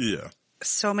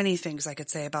many things I could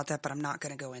say about that, but I'm not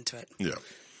going to go into it. Yeah.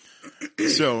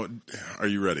 So, are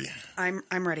you ready? I'm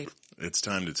ready. It's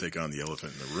time to take on the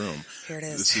elephant in the room. Here it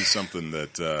is. This is something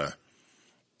that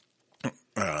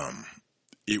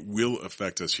it will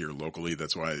affect us here locally.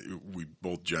 That's why we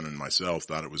both, Jen and myself,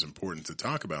 thought it was important to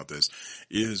talk about this,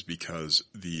 is because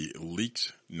the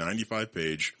leaked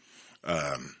 95-page,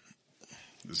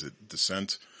 is it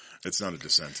dissent? It's not a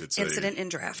dissent. It's Incident in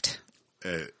draft.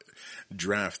 A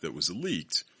draft that was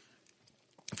leaked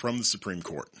from the Supreme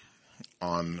Court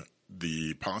on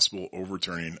the possible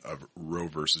overturning of Roe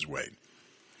versus Wade.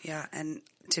 Yeah, and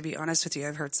to be honest with you,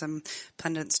 I've heard some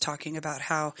pundits talking about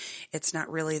how it's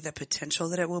not really the potential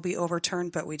that it will be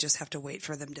overturned, but we just have to wait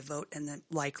for them to vote, and then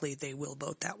likely they will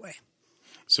vote that way.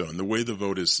 So in the way the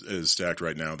vote is stacked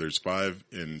right now, there's 5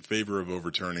 in favor of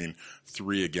overturning,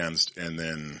 3 against, and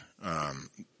then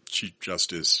Chief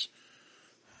Justice...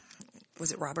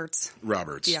 Was it Roberts?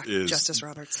 Roberts. Yeah, Justice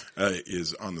Roberts.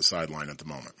 Is on the sideline at the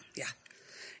moment. Yeah.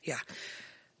 Yeah.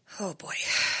 Oh, boy.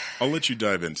 I'll let you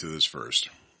dive into this first,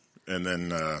 and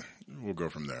then we'll go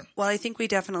from there. Well, I think we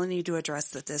definitely need to address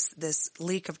that this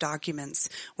leak of documents,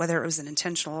 whether it was an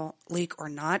intentional leak or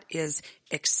not, is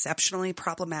exceptionally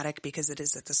problematic because it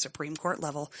is at the Supreme Court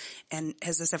level. And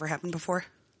has this ever happened before?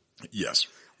 Yes.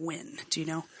 When? Do you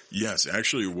know? Yes.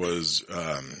 Actually, it was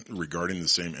regarding the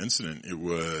same incident. It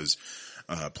was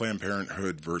Planned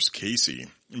Parenthood versus Casey.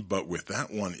 But with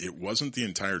that one, it wasn't the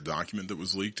entire document that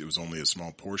was leaked. It was only a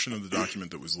small portion of the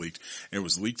document that was leaked. And it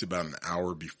was leaked about an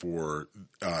hour before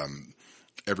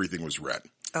everything was read.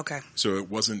 Okay. So it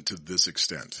wasn't to this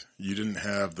extent. You didn't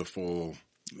have the full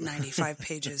 95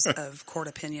 pages of court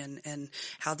opinion and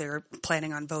how they're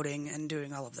planning on voting and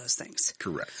doing all of those things.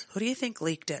 Correct. Who do you think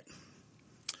leaked it?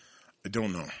 I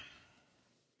don't know.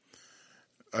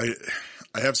 I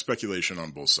have speculation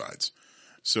on both sides.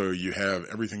 So you have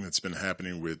everything that's been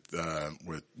happening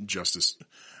with Justice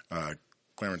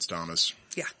Clarence Thomas.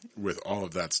 Yeah. With all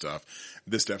of that stuff.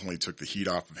 This definitely took the heat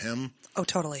off of him. Oh,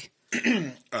 totally.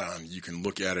 You can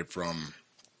look at it from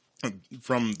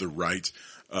the right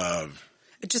of...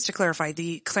 Just to clarify,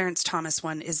 the Clarence Thomas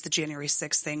one is the January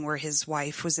 6th thing where his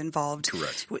wife was involved.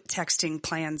 Correct. With texting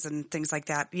plans and things like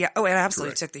that. Yeah. Oh, it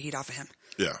absolutely Correct. took the heat off of him.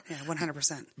 Yeah. Yeah,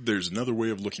 100%. There's another way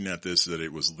of looking at this, that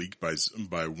it was leaked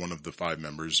by one of the 5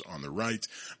 members on the right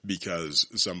because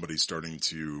somebody's starting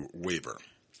to waver.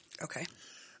 Okay.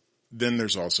 Then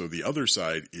there's also the other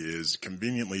side is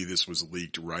conveniently this was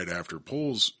leaked right after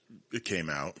polls came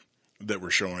out that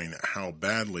were showing how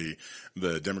badly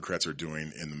the Democrats are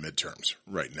doing in the midterms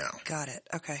right now. Got it.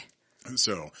 Okay.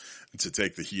 So to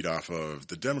take the heat off of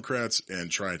the Democrats and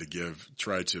try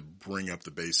to bring up the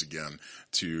base again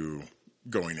to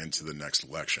going into the next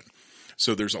election.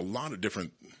 So there's a lot of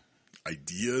different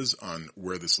ideas on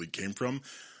where this leak came from.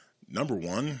 Number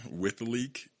one, with the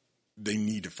leak, they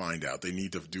need to find out. They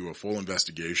need to do a full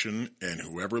investigation, and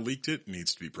whoever leaked it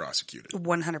needs to be prosecuted.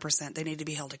 100%. They need to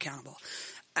be held accountable.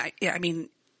 I mean,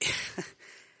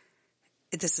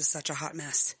 this is such a hot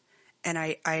mess. And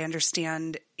I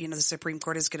understand, the Supreme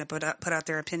Court is going to put out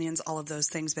their opinions, all of those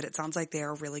things, but it sounds like they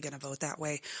are really going to vote that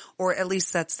way. Or at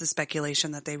least that's the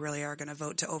speculation, that they really are going to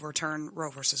vote to overturn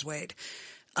Roe versus Wade.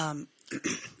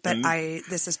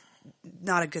 This is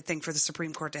not a good thing for the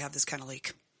Supreme Court to have this kind of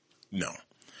leak. No.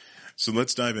 So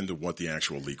let's dive into what the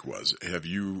actual leak was.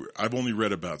 I've only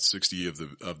read about 60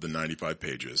 of the 95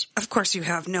 pages. Of course you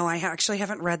have. No, I actually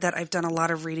haven't read that. I've done a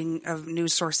lot of reading of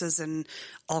news sources and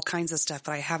all kinds of stuff,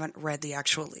 but I haven't read the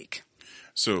actual leak.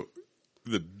 So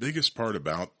the biggest part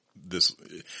about this,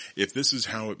 if this is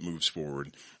how it moves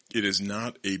forward, it is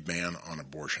not a ban on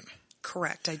abortion.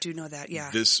 Correct. I do know that.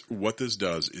 Yeah. What this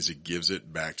does is it gives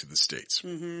it back to the states.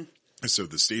 Mm-hmm. So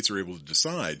the states are able to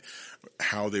decide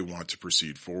how they want to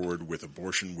proceed forward with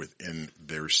abortion within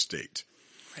their state.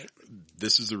 Right.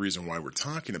 This is the reason why we're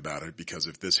talking about it, because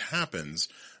if this happens,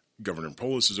 Governor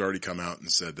Polis has already come out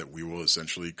and said that we will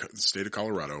essentially, the state of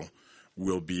Colorado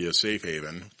will be a safe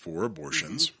haven for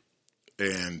abortions,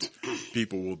 mm-hmm. and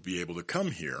people will be able to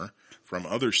come here from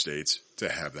other states to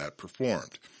have that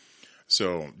performed.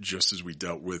 So just as we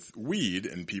dealt with weed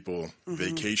and people mm-hmm.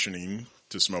 vacationing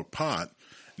to smoke pot,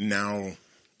 now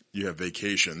you have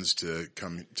vacations to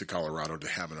come to Colorado to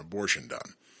have an abortion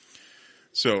done.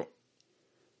 So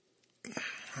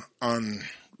on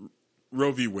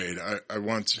Roe v. Wade, I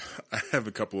have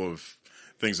a couple of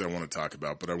things I want to talk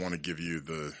about, but I want to give you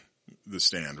the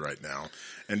stand right now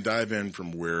and dive in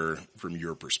from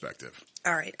your perspective.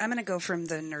 All right. I'm going to go from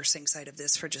the nursing side of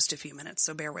this for just a few minutes,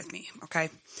 so bear with me. Okay.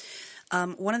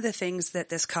 One of the things that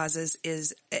this causes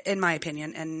is, in my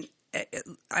opinion, and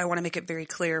I want to make it very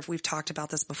clear, if we've talked about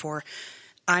this before,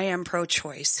 I am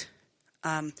pro-choice.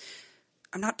 I'm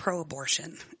not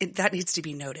pro-abortion. That needs to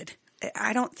be noted.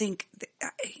 I don't think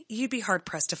you'd be hard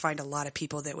pressed to find a lot of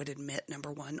people that would admit,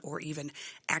 number one, or even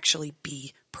actually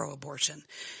be pro-abortion.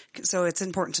 So it's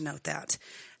important to note that.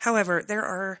 However, there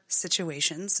are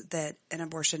situations that an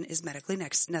abortion is medically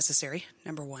necessary,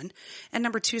 number one. And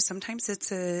number two, sometimes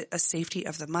it's a safety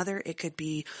of the mother. It could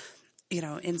be,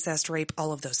 incest, rape,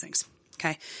 all of those things.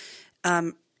 Okay.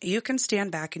 You can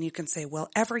stand back and you can say, well,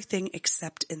 everything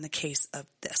except in the case of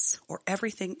this, or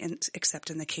everything except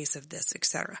in the case of this,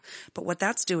 etc. But what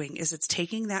that's doing is it's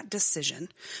taking that decision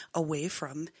away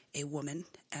from a woman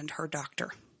and her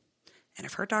doctor. And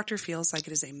if her doctor feels like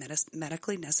it is a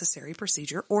medically necessary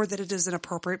procedure, or that it is an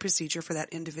appropriate procedure for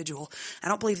that individual, I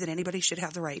don't believe that anybody should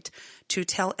have the right to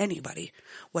tell anybody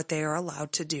what they are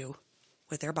allowed to do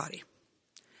with their body.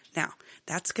 Now,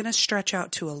 that's going to stretch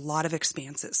out to a lot of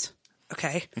expanses.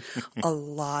 Okay. A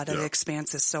lot of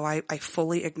expanses. So I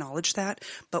fully acknowledge that.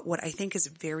 But what I think is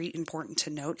very important to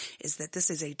note is that this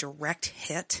is a direct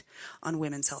hit on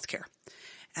women's health care.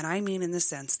 And I mean in the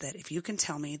sense that if you can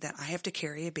tell me that I have to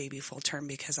carry a baby full term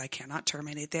because I cannot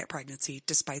terminate that pregnancy,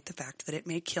 despite the fact that it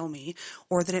may kill me,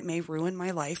 or that it may ruin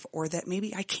my life, or that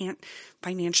maybe I can't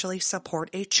financially support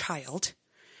a child,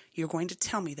 you're going to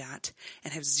tell me that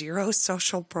and have zero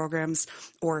social programs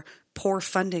or poor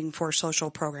funding for social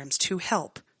programs to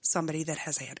help somebody that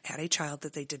has had a child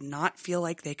that they did not feel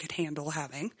like they could handle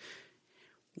having,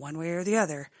 one way or the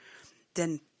other,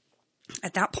 then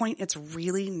at that point, it's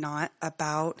really not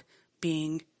about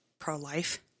being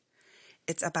pro-life.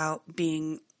 It's about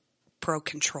being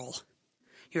pro-control.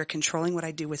 You are controlling what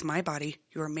I do with my body.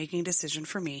 You are making a decision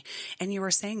for me. And you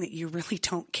are saying that you really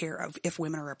don't care if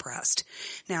women are oppressed.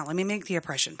 Now, let me make the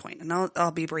oppression point, and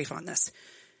I'll be brief on this.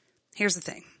 Here's the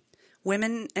thing.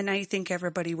 Women, and I think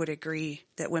everybody would agree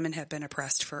that women have been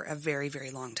oppressed for a very,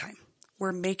 very long time.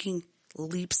 We're making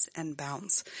leaps and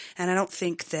bounds. And I don't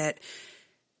think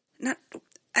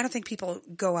people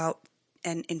go out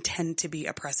and intend to be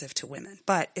oppressive to women.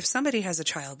 But if somebody has a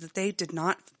child that they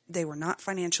were not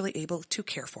financially able to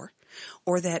care for,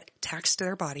 or that taxed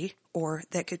their body, or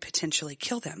that could potentially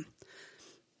kill them,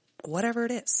 whatever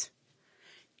it is,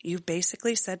 you've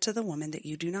basically said to the woman that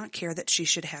you do not care that she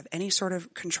should have any sort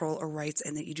of control or rights,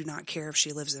 and that you do not care if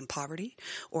she lives in poverty,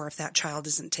 or if that child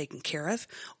isn't taken care of,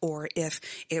 or if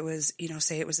it was,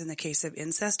 say it was in the case of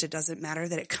incest, it doesn't matter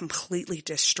that it completely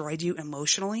destroyed you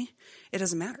emotionally. It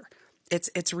doesn't matter.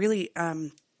 It's really,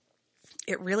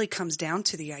 it really comes down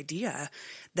to the idea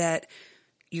that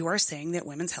you are saying that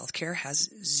women's health care has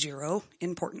zero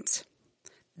importance.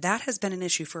 That has been an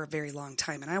issue for a very long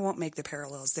time, and I won't make the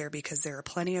parallels there because there are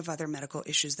plenty of other medical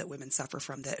issues that women suffer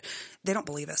from that they don't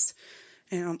believe us.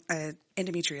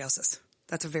 Endometriosis,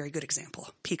 that's a very good example.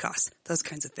 PCOS, those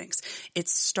kinds of things.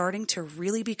 It's starting to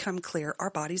really become clear our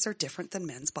bodies are different than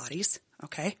men's bodies,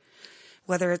 okay?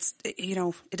 Whether it's,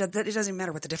 it doesn't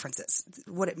matter what the difference is.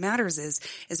 What it matters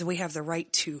is we have the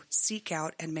right to seek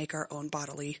out and make our own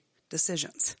bodily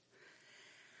decisions.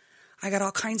 I got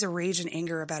all kinds of rage and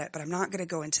anger about it, but I'm not going to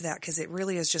go into that because it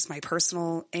really is just my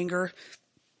personal anger.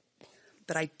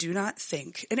 But I do not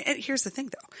think, and here's the thing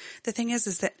though. The thing is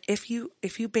that if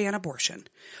you ban abortion,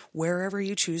 wherever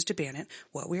you choose to ban it,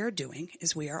 what we are doing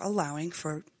is we are allowing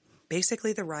for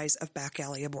basically the rise of back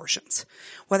alley abortions.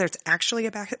 Whether it's actually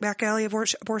a back alley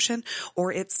abortion,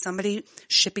 or it's somebody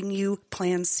shipping you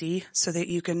Plan C so that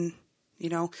you can,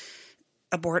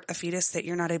 abort a fetus that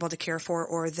you're not able to care for,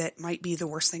 or that might be the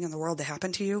worst thing in the world to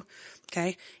happen to you.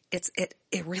 Okay. It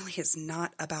really is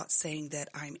not about saying that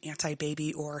I'm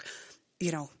anti-baby or,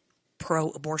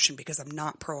 pro-abortion, because I'm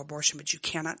not pro-abortion, but you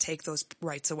cannot take those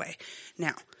rights away.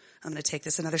 Now, I'm going to take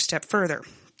this another step further.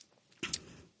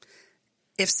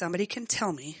 If somebody can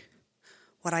tell me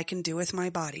what I can do with my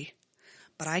body,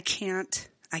 but I can't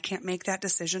make that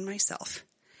decision myself,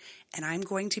 and I'm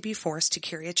going to be forced to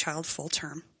carry a child full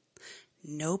term,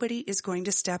 nobody is going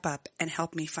to step up and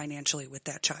help me financially with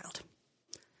that child.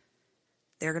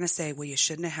 They're going to say, well, you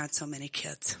shouldn't have had so many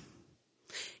kids.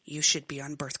 You should be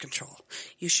on birth control.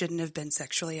 You shouldn't have been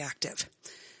sexually active.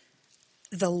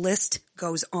 The list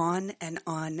goes on and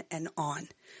on and on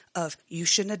of you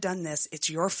shouldn't have done this. It's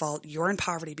your fault. You're in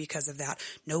poverty because of that.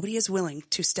 Nobody is willing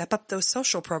to step up those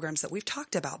social programs that we've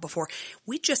talked about before.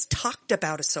 We just talked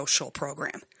about a social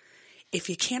program. If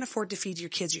you can't afford to feed your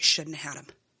kids, you shouldn't have had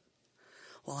them.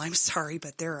 Well, I'm sorry,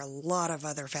 but there are a lot of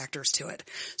other factors to it.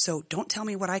 So don't tell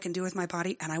me what I can do with my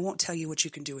body, and I won't tell you what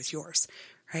you can do with yours,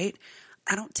 right?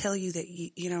 I don't tell you that,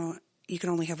 you can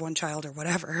only have one child or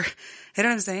whatever. You know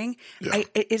what I'm saying? Yeah.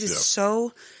 It is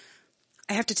so,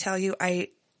 I have to tell you,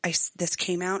 this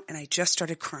came out and I just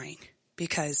started crying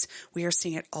because we are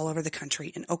seeing it all over the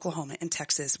country, in Oklahoma, in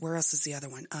Texas. Where else is the other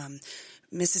one?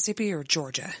 Mississippi or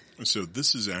Georgia? So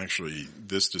this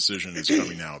decision is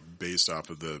coming out based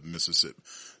off of the Mississippi.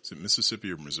 Is it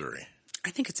Mississippi or Missouri? I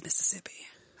think it's Mississippi.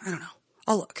 I don't know.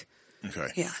 I'll look. Okay.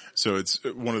 Yeah. So it's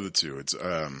one of the two. It's,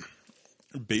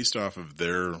 based off of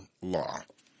their law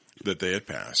that they had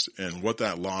passed. And what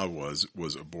that law was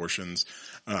abortions,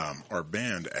 are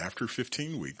banned after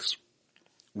 15 weeks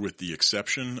with the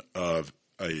exception of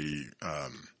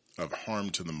of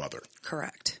harm to the mother.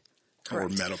 Correct. Or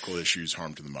medical issues,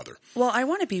 harm to the mother. Well, I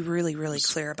want to be really, really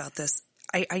clear about this.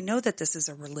 I know that this is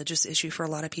a religious issue for a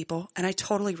lot of people, and I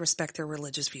totally respect their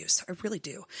religious views. I really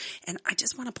do. And I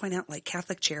just want to point out,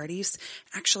 Catholic Charities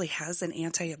actually has an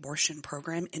anti-abortion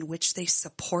program in which they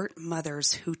support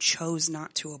mothers who chose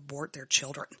not to abort their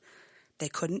children. They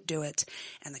couldn't do it.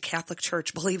 And the Catholic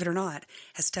Church, believe it or not,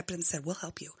 has stepped in and said, we'll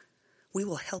help you. We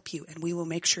will help you, and we will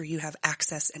make sure you have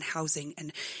access and housing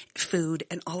and food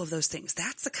and all of those things.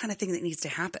 That's the kind of thing that needs to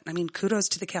happen. I mean, kudos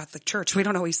to the Catholic Church. We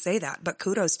don't always say that, but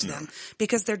kudos to them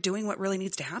because they're doing what really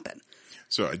needs to happen.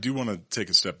 So I do want to take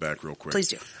a step back real quick. Please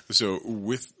do. So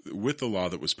with the law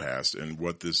that was passed and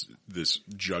what this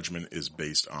judgment is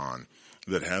based on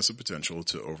that has the potential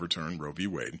to overturn Roe v.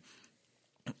 Wade,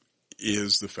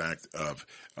 is the fact of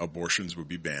abortions would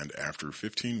be banned after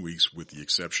 15 weeks with the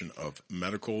exception of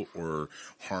medical or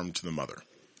harm to the mother.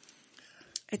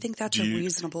 I think that's a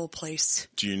reasonable place.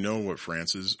 Do you know what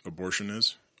France's abortion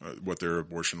is? What their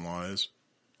abortion law is?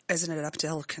 Isn't it up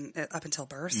until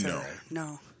birth? No.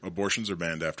 No. Abortions are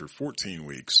banned after 14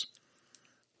 weeks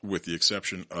with the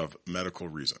exception of medical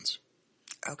reasons.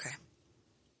 Okay.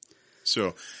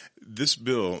 So this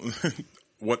bill,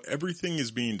 what everything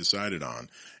is being decided on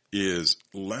is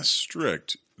less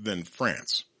strict than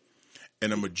France.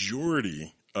 And a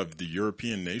majority of the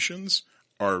European nations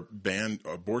are banned,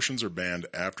 abortions are banned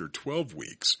after 12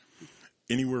 weeks.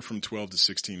 Anywhere from 12 to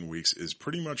 16 weeks is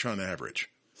pretty much on average.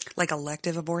 Like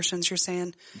elective abortions, you're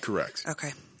saying? Correct.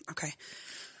 Okay.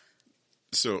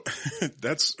 So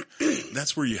that's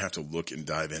where you have to look and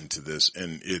dive into this.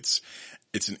 And it's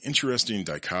an interesting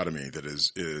dichotomy that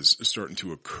is starting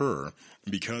to occur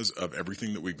because of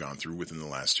everything that we've gone through within the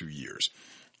last 2 years.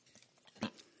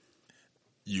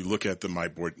 You look at the My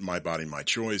Body, My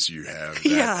Choice, you have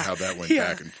that, how that went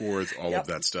back and forth, all of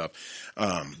that stuff.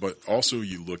 But also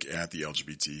you look at the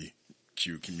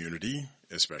LGBTQ community,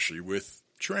 especially with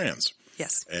trans.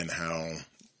 Yes. And how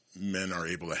men are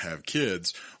able to have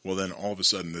kids. Well, then all of a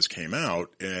sudden this came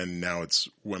out and now it's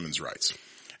women's rights.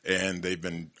 And they've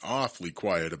been awfully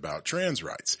quiet about trans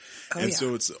rights.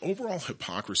 So it's the overall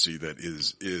hypocrisy that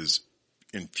is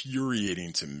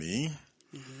infuriating to me.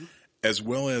 Mm-hmm. As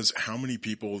well as how many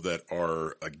people that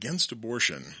are against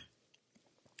abortion,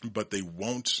 but they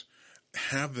won't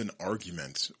have an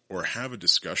argument or have a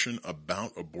discussion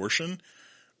about abortion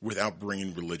without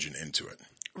bringing religion into it.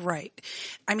 Right.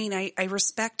 I mean, I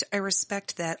respect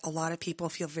that a lot of people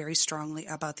feel very strongly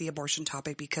about the abortion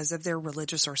topic because of their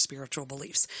religious or spiritual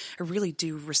beliefs. I really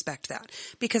do respect that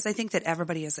because I think that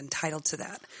everybody is entitled to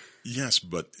that. Yes,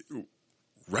 but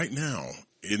right now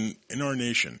in our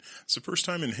nation, it's the first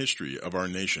time in history of our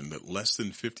nation that less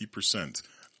than 50%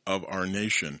 of our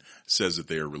nation says that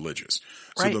they are religious.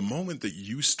 So the moment that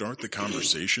you start the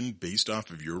conversation based off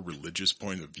of your religious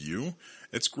point of view,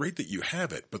 it's great that you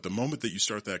have it. But the moment that you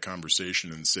start that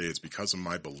conversation and say it's because of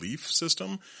my belief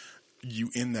system, you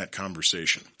end that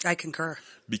conversation. I concur.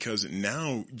 Because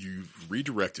now you've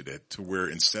redirected it to where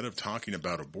instead of talking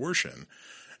about abortion,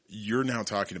 you're now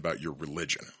talking about your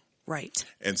religion. Right.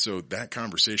 And so that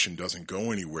conversation doesn't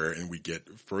go anywhere and we get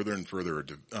further and further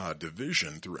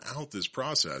division throughout this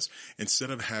process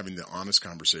instead of having the honest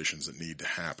conversations that need to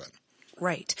happen.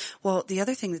 Right. Well, the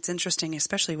other thing that's interesting,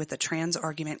 especially with the trans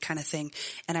argument kind of thing,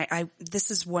 and I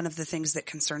this is one of the things that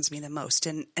concerns me the most,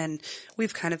 and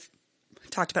we've kind of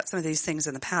talked about some of these things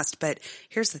in the past, but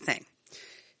here's the thing.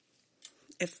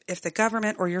 If the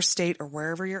government or your state or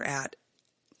wherever you're at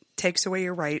takes away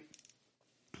your right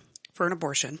for an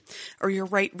abortion, or your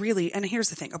right really, and here's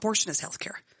the thing, abortion is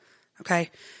healthcare.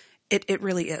 Okay? It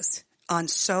really is. On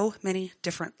so many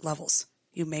different levels.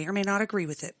 You may or may not agree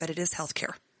with it, but it is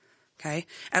healthcare. Okay?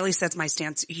 At least that's my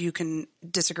stance. You can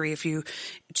disagree if you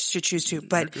should choose to,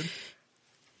 but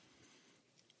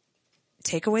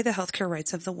take away the healthcare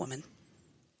rights of the woman.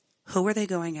 Who are they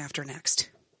going after next?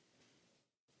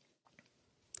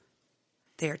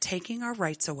 They are taking our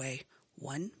rights away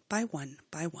one by one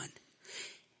by one.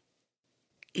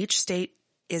 Each state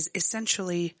is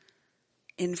essentially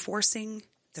enforcing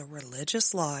the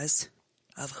religious laws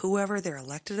of whoever their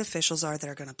elected officials are that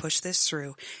are going to push this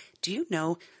through. Do you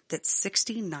know that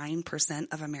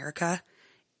 69% of America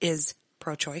is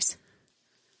pro-choice?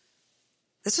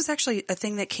 This was actually a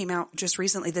thing that came out just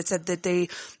recently that said that they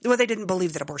didn't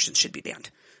believe that abortion should be banned,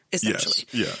 essentially.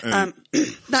 Yes, yeah.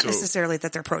 Not necessarily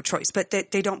that they're pro-choice, but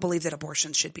that they don't believe that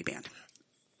abortion should be banned.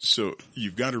 So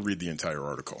you've got to read the entire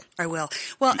article. I will.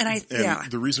 Well, and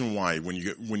the reason why, when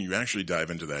you actually dive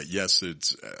into that, yes,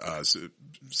 it's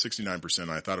 69%.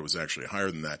 I thought it was actually higher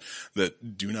than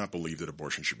that do not believe that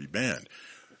abortion should be banned.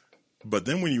 But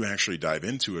then when you actually dive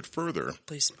into it further,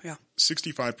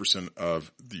 65%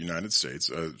 of the United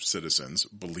States citizens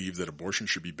believe that abortion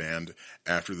should be banned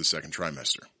after the second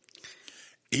trimester.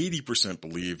 80%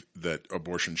 believe that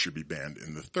abortion should be banned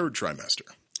in the third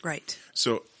trimester. Right.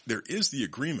 So there is the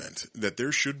agreement that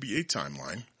there should be a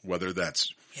timeline, whether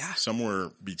that's somewhere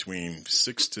between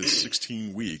 6 to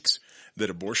 16 weeks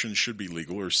that abortion should be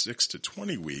legal, or 6 to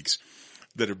 20 weeks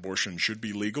that abortion should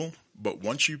be legal. But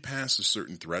once you pass a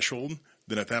certain threshold,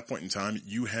 then at that point in time,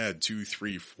 you had 2,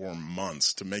 3, 4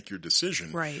 months to make your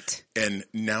decision. Right. And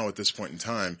now at this point in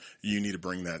time, you need to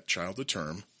bring that child to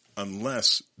term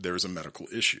unless there's a medical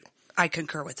issue. I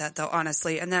concur with that though,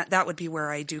 honestly. And that would be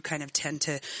where I do kind of tend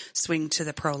to swing to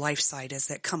the pro-life side, is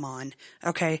that, come on.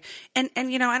 Okay. And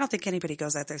I don't think anybody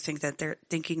goes out there thinking that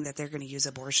they're going to use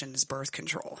abortion as birth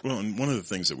control. Well, and one of the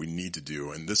things that we need to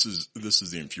do, and this is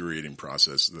the infuriating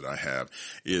process that I have,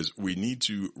 is we need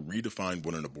to redefine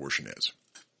what an abortion is.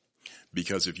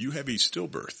 Because if you have a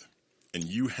stillbirth and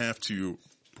you have to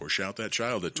push out that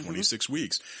child at 26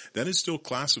 weeks, that is still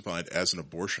classified as an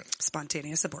abortion.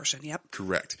 Spontaneous abortion, yep.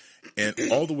 Correct. And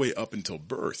all the way up until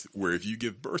birth, where if you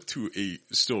give birth to a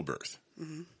stillbirth,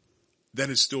 that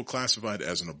is still classified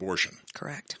as an abortion.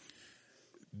 Correct.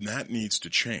 That needs to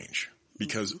change.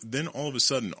 Because then all of a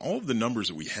sudden, all of the numbers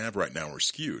that we have right now are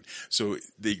skewed. So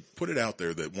they put it out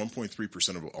there that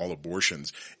 1.3% of all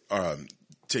abortions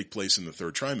take place in the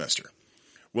third trimester.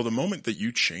 Well, the moment that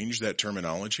you change that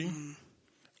terminology,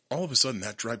 all of a sudden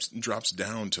that drops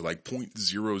down to like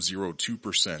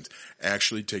 0.002%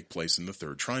 actually take place in the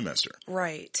third trimester.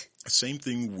 Right. Same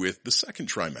thing with the second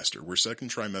trimester, where second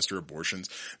trimester abortions,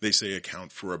 they say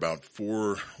account for about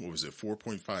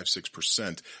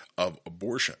 4.56% of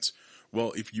abortions.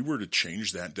 Well, if you were to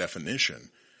change that definition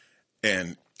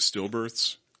and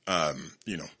stillbirths,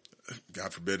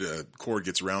 God forbid a cord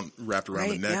gets wrapped around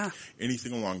the neck,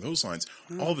 anything along those lines,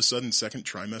 all of a sudden second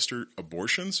trimester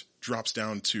abortions drops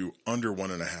down to under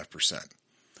 1.5%.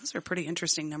 Those are pretty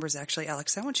interesting numbers, actually,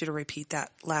 Alex. I want you to repeat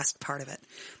that last part of it,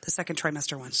 the second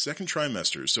trimester one. Second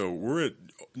trimester. So we're at,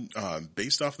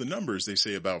 based off the numbers, they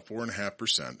say about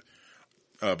 4.5%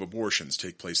 of abortions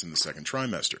take place in the second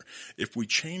trimester. If we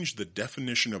change the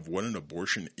definition of what an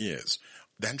abortion is,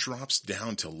 that drops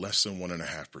down to less than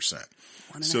 1.5%.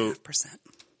 1.5%. So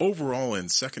overall, in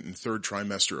second and third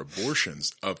trimester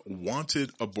abortions of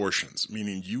wanted abortions,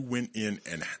 meaning you went in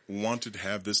and wanted to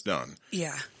have this done,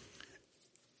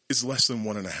 is less than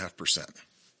 1.5%.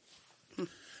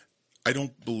 I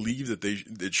don't believe that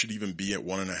it should even be at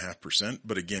 1.5%.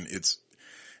 But again,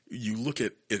 you look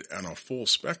at it on a full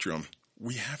spectrum.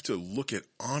 We have to look at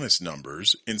honest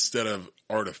numbers instead of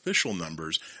artificial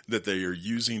numbers that they are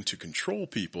using to control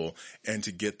people and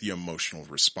to get the emotional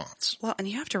response. Well, and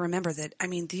you have to remember that,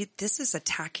 this is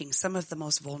attacking some of the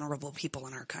most vulnerable people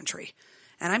in our country.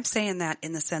 And I'm saying that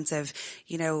in the sense of,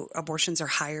 abortions are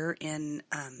higher in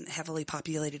heavily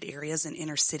populated areas and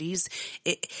inner cities.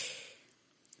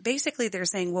 Basically, they're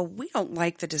saying, well, we don't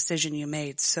like the decision you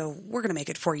made, so we're going to make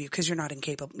it for you because you're not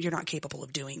capable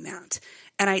of doing that.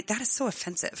 And that is so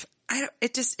offensive.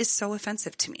 It just is so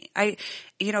offensive to me.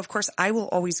 Of course, I will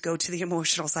always go to the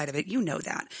emotional side of it. You know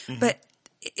that. But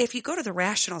if you go to the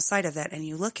rational side of that and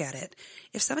you look at it,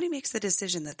 if somebody makes the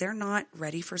decision that they're not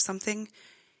ready for something,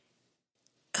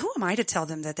 who am I to tell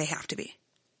them that they have to be?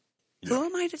 Yeah. Who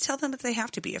am I to tell them that they have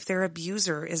to be? If their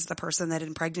abuser is the person that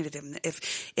impregnated him,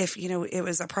 if it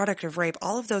was a product of rape,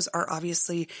 all of those are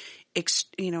obviously,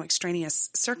 extraneous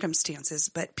circumstances.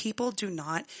 But people do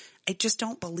not. I just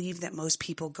don't believe that most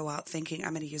people go out thinking,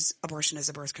 I'm going to use abortion as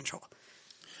a birth control.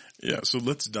 Yeah, so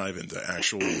let's dive into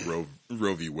actual Roe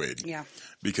v. Wade. Yeah.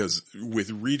 Because with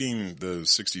reading the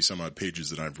 60 some odd pages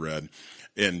that I've read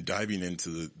and diving into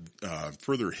the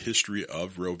further history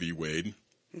of Roe v. Wade,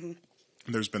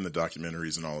 there's been the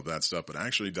documentaries and all of that stuff, but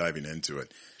actually diving into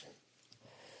it,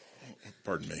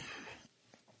 pardon me,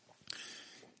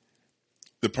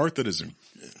 the part that is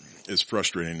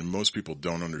frustrating and most people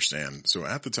don't understand. So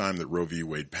at the time that Roe v.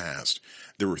 Wade passed,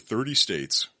 there were 30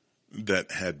 states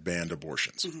that had banned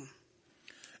abortions.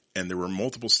 And there were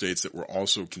multiple states that were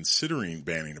also considering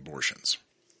banning abortions.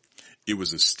 It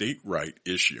was a state right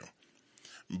issue,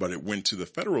 but it went to the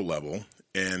federal level.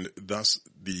 And thus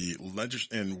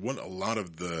and what a lot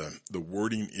of the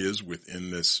wording is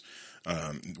within this,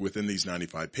 within these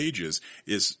 95 pages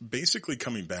is basically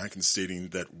coming back and stating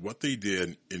that what they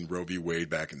did in Roe v. Wade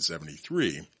back in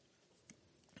 73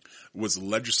 was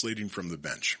legislating from the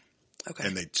bench. Okay.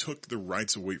 And they took the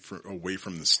rights away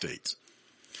from the states.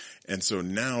 And so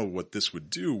now what this would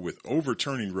do with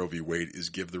overturning Roe v. Wade is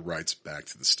give the rights back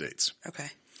to the states. Okay.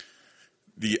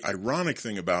 The ironic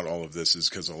thing about all of this is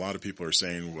because a lot of people are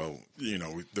saying, well,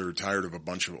 they're tired of a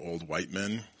bunch of old white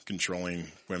men controlling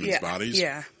women's bodies.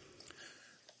 Yeah.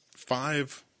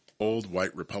 5 old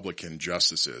white Republican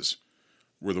justices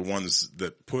were the ones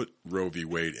that put Roe v.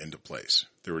 Wade into place.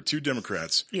 There were 2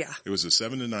 Democrats. Yeah. It was a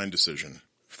 7-9 decision.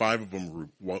 5 of them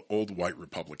were old white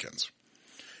Republicans.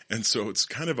 And so it's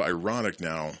kind of ironic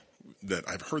now that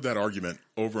I've heard that argument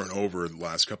over and over the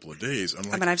last couple of days.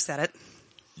 I'm like, I've said it.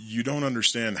 You don't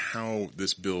understand how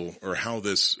this bill or how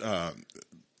this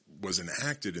was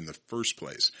enacted in the first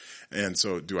place. And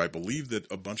so do I believe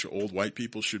that a bunch of old white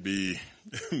people should be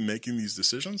making these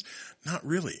decisions? Not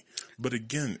really. But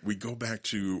again, we go back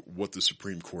to what the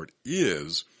Supreme Court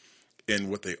is, and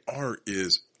what they are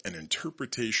is an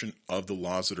interpretation of the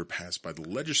laws that are passed by the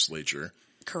legislature.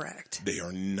 Correct. They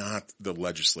are not the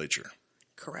legislature.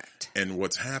 Correct. And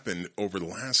what's happened over the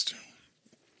last,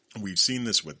 we've seen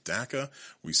this with DACA.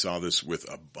 We saw this with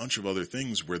a bunch of other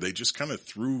things where they just kind of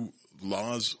threw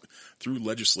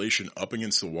legislation up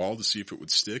against the wall to see if it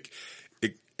would stick,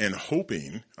 and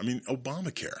hoping,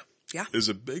 Obamacare is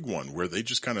a big one where they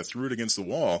just kind of threw it against the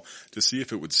wall to see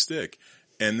if it would stick.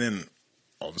 And then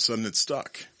all of a sudden it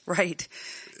stuck. Right.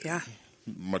 Yeah.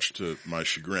 Much to my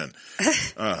chagrin.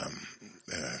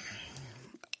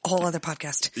 Whole other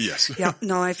podcast. Yes. Yeah.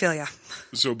 No, I feel ya.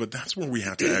 So, but that's where we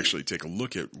have to actually take a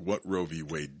look at what Roe v.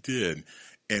 Wade did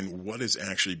and what is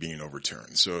actually being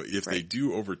overturned. So if they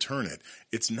do overturn it,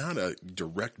 it's not a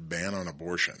direct ban on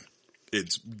abortion.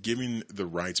 It's giving the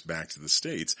rights back to the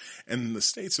states, and the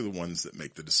states are the ones that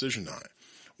make the decision on it.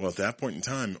 Well, at that point in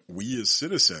time, we as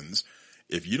citizens,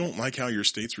 if you don't like how your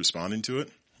state's responding to it,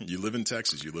 you live in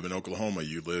Texas, you live in Oklahoma,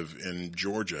 you live in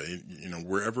Georgia,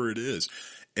 wherever it is,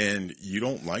 and you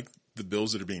don't like the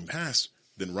bills that are being passed,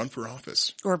 then run for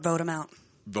office. Or vote them out.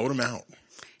 Vote them out.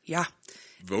 Yeah.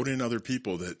 Vote in other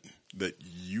people that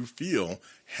you feel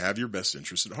have your best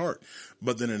interest at heart.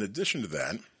 But then in addition to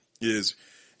that is,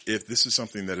 if this is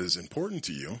something that is important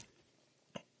to you,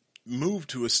 move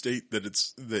to a state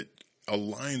that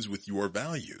aligns with your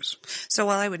values. So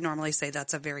while I would normally say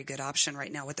that's a very good option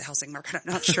right now with the housing market,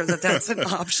 I'm not sure that that's an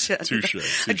option.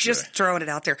 Touche. I'm just throwing it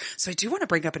out there. So I do want to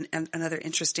bring up another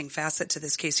interesting facet to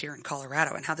this case here in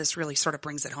Colorado and how this really sort of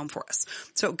brings it home for us.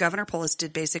 So Governor Polis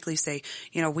did basically say,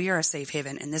 we are a safe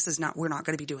haven and we're not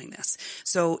going to be doing this.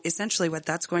 So essentially what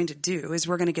that's going to do is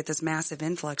we're going to get this massive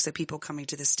influx of people coming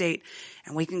to the state,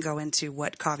 and we can go into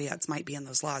what caveats might be in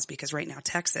those laws, because right now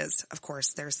Texas, of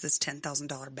course, there's this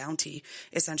 $10,000 bounty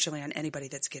essentially on anybody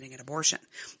that's getting an abortion.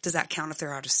 Does that count if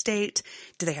they're out of state?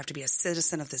 Do they have to be a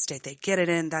citizen of the state they get it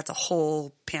in? That's a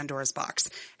whole Pandora's box.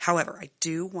 However, I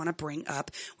do want to bring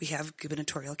up, we have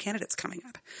gubernatorial candidates coming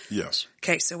up. Yes.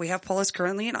 Okay, so we have Polis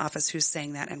currently in office who's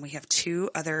saying that, and we have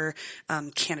two other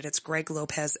candidates, Greg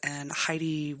Lopez and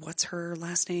Heidi, what's her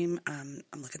last name? I'm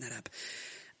looking that up.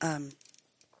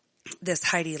 This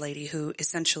Heidi lady who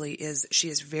essentially she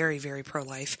is very, very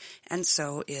pro-life, and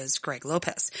so is Greg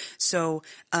Lopez. So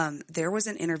there was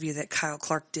an interview that Kyle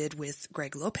Clark did with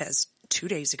Greg Lopez 2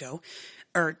 days ago,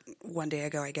 or 1 day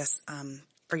ago, I guess,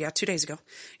 2 days ago.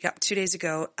 Yep, 2 days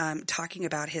ago, talking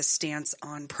about his stance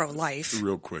on pro-life.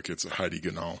 Real quick, it's Heidi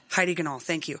Ganahl. Heidi Ganahl,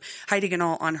 thank you. Heidi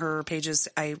Ganahl, on her pages,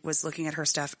 I was looking at her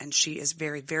stuff, and she is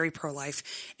very, very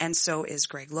pro-life, and so is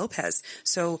Greg Lopez.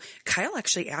 So Kyle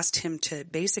actually asked him to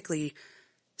basically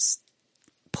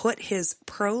put his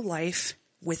pro-life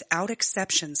without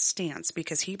exceptions stance,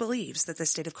 because he believes that the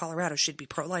state of Colorado should be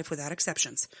pro-life without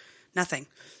exceptions. Nothing.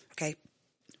 Okay.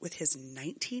 With his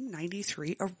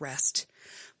 1993 arrest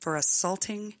for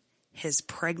assaulting his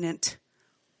pregnant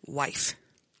wife.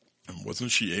 And wasn't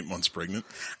she 8 months pregnant?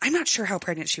 I'm not sure how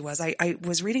pregnant she was. I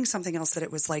was reading something else that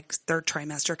it was like third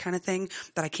trimester kind of thing,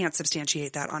 but I can't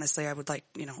substantiate that. Honestly, I would I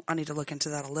need to look into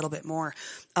that a little bit more.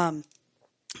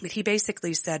 But he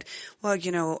basically said, well,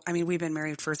 we've been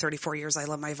married for 34 years. I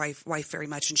love my wife very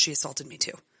much, and she assaulted me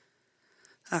too.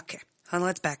 Okay. Well,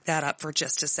 let's back that up for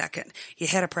just a second. You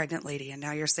had a pregnant lady, and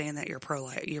now you're saying that you're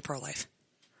pro-life.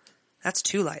 That's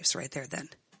two lives right there then.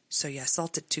 So you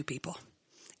assaulted two people.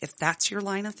 If that's your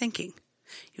line of thinking,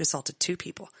 you assaulted two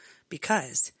people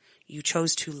because you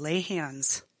chose to lay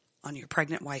hands on your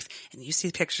pregnant wife. And you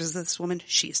see pictures of this woman,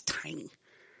 she is tiny.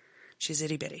 She's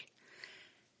itty bitty.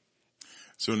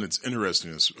 So, and it's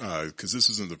interesting because this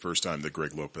isn't the first time that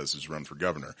Greg Lopez has run for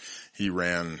governor. He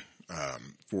ran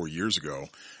 4 years ago,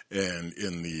 and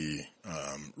in the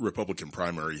Republican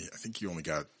primary, I think he only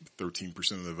got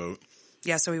 13% of the vote.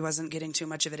 Yeah, so he wasn't getting too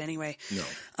much of it anyway.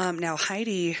 No. Now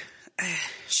Heidi,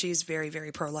 she's very,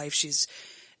 very pro-life. She's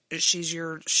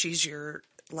your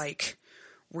like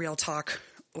real talk.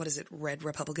 What is it? Red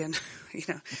Republican.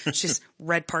 She's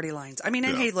red party lines. And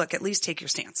hey, look, at least take your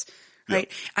stance. Right?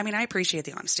 Yeah. I appreciate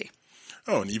the honesty.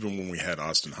 Oh, and even when we had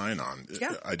Austin Hine on,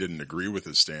 I didn't agree with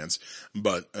his stance.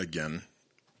 But again,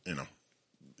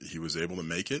 he was able to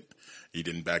make it. He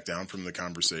didn't back down from the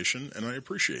conversation, and I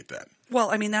appreciate that. Well,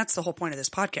 that's the whole point of this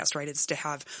podcast, right? It's to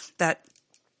have that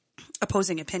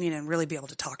opposing opinion and really be able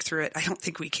to talk through it. I don't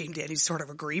think we came to any sort of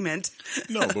agreement.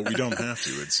 No, but we don't have to.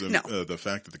 It's the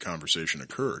fact that the conversation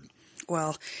occurred.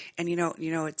 Well, and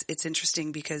it's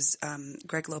interesting because,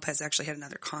 Greg Lopez actually had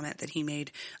another comment that he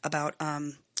made about,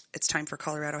 it's time for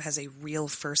Colorado has a real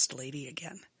first lady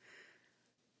again.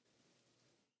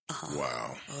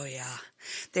 Wow. Oh yeah.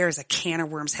 There's a can of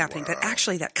worms happening, but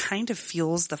actually that kind of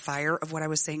fuels the fire of what I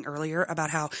was saying earlier about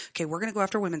how, okay, we're going to go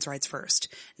after women's rights first.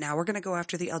 Now we're going to go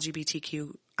after the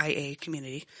LGBTQIA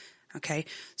community. Okay.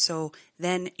 So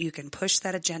then you can push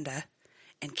that agenda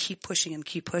and keep pushing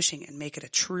and make it a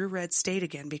true red state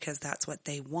again because that's what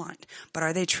they want. But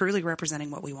are they truly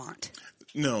representing what we want?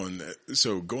 No, and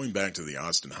so going back to the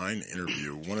Austin Hine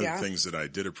interview, one of the things that I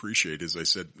did appreciate is I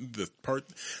said the part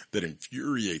that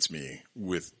infuriates me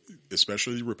with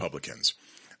especially Republicans,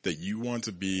 that you want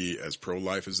to be as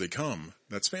pro-life as they come,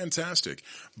 that's fantastic.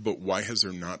 But why has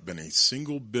there not been a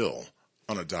single bill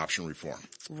on adoption reform?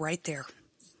 Right there.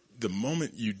 The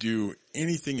moment you do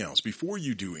anything else, before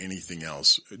you do anything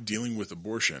else dealing with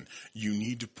abortion, you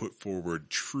need to put forward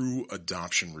true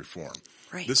adoption reform.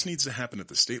 Right. This needs to happen at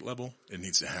the state level. It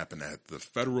needs to happen at the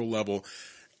federal level.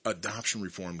 Adoption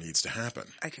reform needs to happen.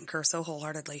 I concur so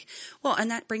wholeheartedly. Well, and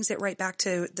that brings it right back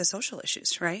to the social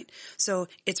issues, right? So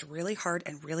it's really hard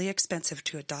and really expensive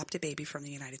to adopt a baby from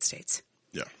the United States.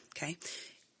 Yeah. Okay.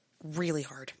 Really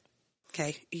hard.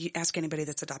 Okay. You ask anybody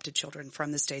that's adopted children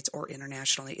from the States or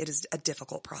internationally. It is a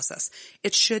difficult process.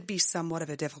 It should be somewhat of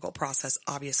a difficult process,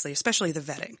 obviously, especially the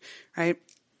vetting, right?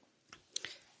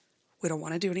 We don't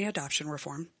want to do any adoption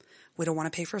reform. We don't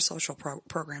want to pay for social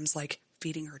programs like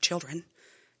feeding our children.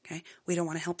 Okay. We don't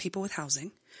want to help people with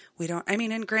housing.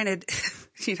 And granted,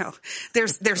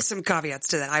 there's some caveats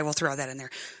to that. I will throw that in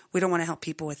there. We don't want to help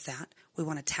people with that. We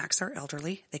want to tax our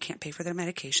elderly. They can't pay for their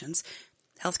medications.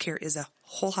 Healthcare is a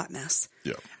whole hot mess.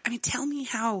 Yeah. Tell me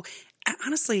how,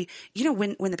 honestly,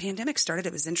 when the pandemic started,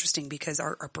 it was interesting because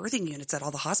our birthing units at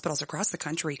all the hospitals across the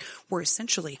country were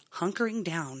essentially hunkering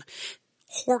down,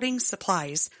 hoarding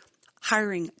supplies,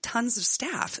 hiring tons of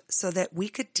staff so that we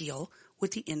could deal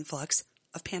with the influx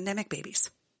of pandemic babies.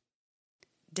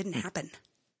 Didn't happen.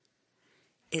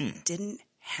 It didn't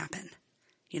happen.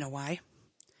 You know why?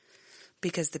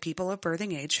 Because the people of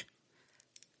birthing age,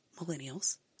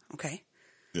 millennials, okay?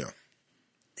 Yeah.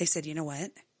 They said, you know what?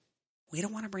 We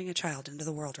don't want to bring a child into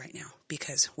the world right now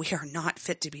because we are not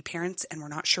fit to be parents and we're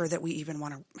not sure that we even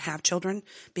want to have children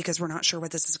because we're not sure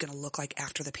what this is going to look like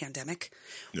after the pandemic.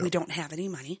 Yeah. We don't have any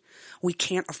money. We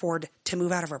can't afford to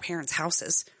move out of our parents'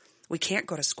 houses. We can't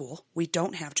go to school. We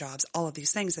don't have jobs, all of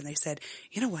these things. And they said,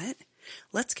 you know what?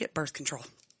 Let's get birth control.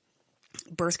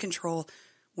 Birth control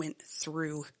went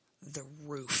through the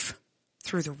roof.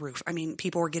 Through the roof.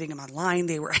 People were getting them online.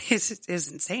 It was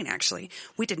insane, actually.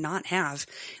 We did not have,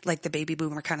 like, the baby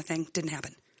boomer kind of thing. Didn't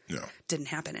happen. No. Didn't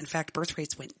happen. In fact, birth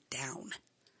rates went down.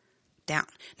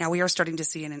 Now we are starting to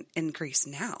see an increase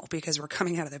now because we're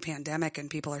coming out of the pandemic and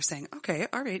people are saying, okay,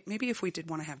 all right, maybe if we did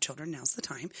want to have children, now's the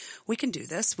time. We can do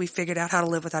this. We figured out how to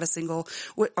live without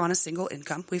on a single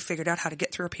income. We figured out how to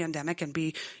get through a pandemic and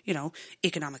be,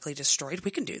 economically destroyed.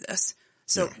 We can do this.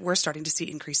 So we're starting to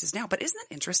see increases now. But isn't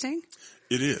that interesting?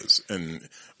 It is. And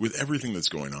with everything that's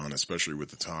going on, especially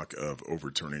with the talk of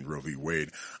overturning Roe v.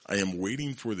 Wade, I am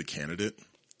waiting for the candidate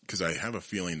because I have a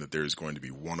feeling that there's going to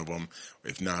be one of them,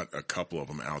 if not a couple of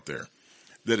them out there,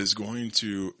 that is going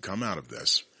to come out of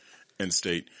this and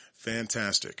state,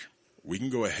 fantastic, we can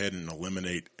go ahead and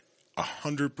eliminate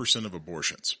 100% of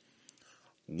abortions.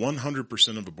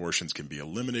 100% of abortions can be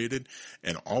eliminated,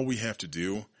 and all we have to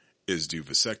do is do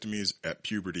vasectomies at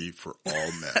puberty for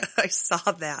all men. I saw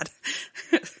that.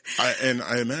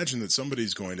 I imagine that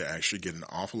somebody's going to actually get an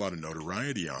awful lot of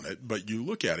notoriety on it, but you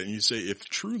look at it and you say, if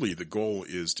truly the goal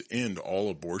is to end all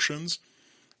abortions,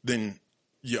 then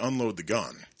you unload the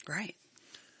gun. Right.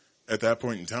 At that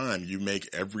point in time, you make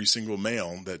every single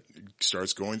male that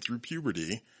starts going through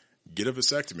puberty get a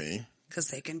vasectomy. Because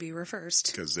they can be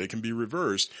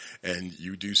reversed. And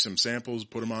you do some samples,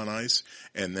 put them on ice,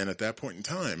 and then at that point in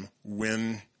time,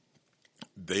 when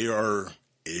they are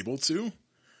able to,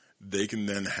 they can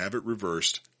then have it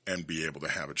reversed and be able to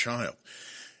have a child.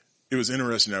 It was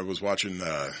interesting. I was watching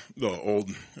the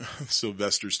old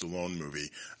Sylvester Stallone movie,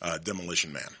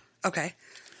 Demolition Man. Okay.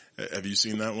 Have you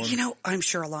seen that one? I'm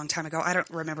sure a long time ago. I don't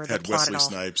remember the Had plot Wesley at all.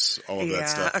 Snipes, all of that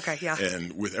stuff. Okay, yeah.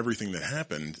 And with everything that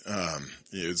happened,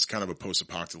 it's kind of a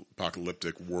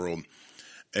post-apocalyptic world.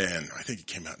 And I think it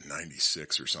came out in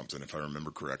 96 or something, if I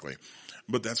remember correctly.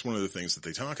 But that's one of the things that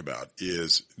they talk about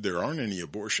is there aren't any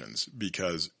abortions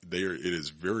because it is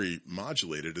very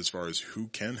modulated as far as who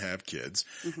can have kids.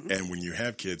 Mm-hmm. And when you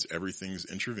have kids, everything's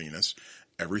intravenous,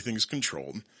 everything's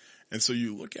controlled. And so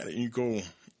you look at it and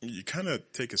you kind of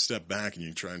take a step back and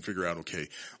you try and figure out, okay,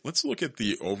 let's look at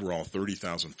the overall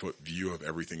 30,000 foot view of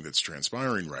everything that's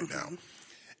transpiring right now.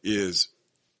 Is,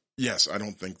 yes, I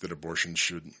don't think that abortion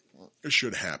should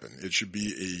happen. It should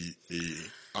be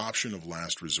a option of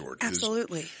last resort.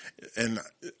 Absolutely.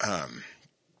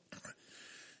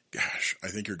 Gosh, I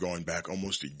think you're going back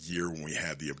almost a year when we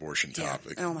had the abortion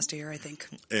topic. Yeah, almost a year, I think.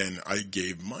 And I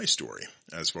gave my story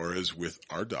as far as with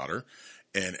our daughter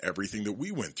and everything that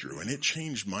we went through. And it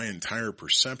changed my entire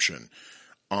perception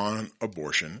on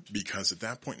abortion, because at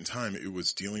that point in time, it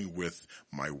was dealing with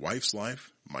my wife's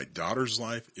life, my daughter's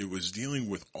life. It was dealing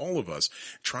with all of us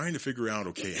trying to figure out,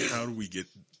 okay, how do we get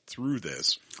through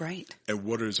this? Right. And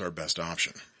what is our best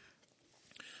option?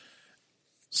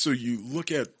 So you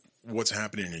look at what's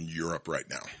happening in Europe right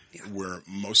now, where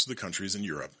most of the countries in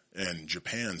Europe, and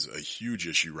Japan's a huge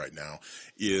issue right now,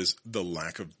 is the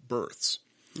lack of births.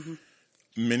 Mm-hmm.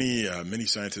 Many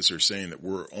scientists are saying that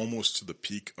we're almost to the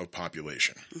peak of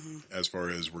population, as far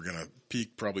as we're going to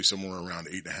peak probably somewhere around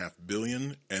 8.5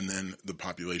 billion, and then the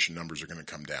population numbers are going to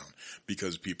come down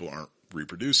because people aren't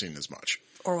reproducing as much.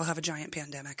 Or we'll have a giant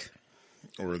pandemic.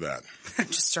 Or that.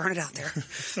 Just throwing it out there.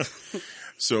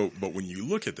 So, but when you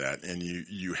look at that and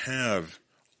you have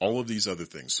all of these other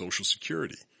things, Social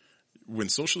Security. When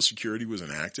Social Security was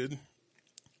enacted,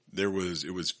 it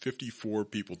was 54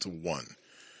 people to 1.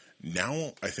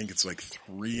 Now I think it's like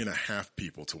 3.5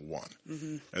 people to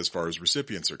 1 as far as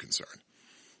recipients are concerned.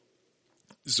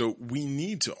 So we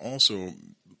need to also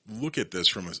look at this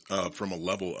from a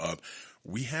level of,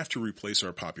 we have to replace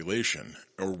our population,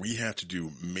 or we have to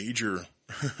do major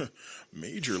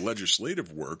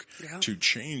legislative work to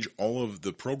change all of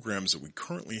the programs that we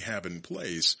currently have in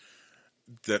place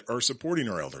that are supporting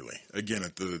our elderly. Again,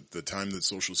 at the time that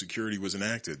Social Security was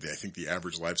enacted, I think the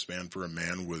average lifespan for a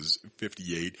man was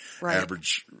 58. Right.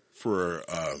 Average for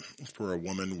a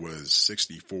woman was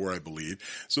 64, I believe.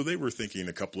 So they were thinking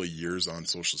a couple of years on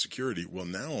Social Security. Well,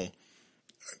 now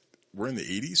we're in the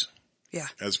 80s. Yeah.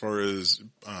 As far as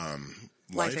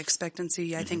life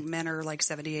expectancy, I think men are like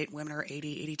 78, women are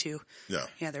 80, 82. Yeah.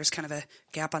 Yeah, there's kind of a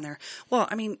gap on there. Well,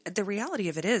 I mean, the reality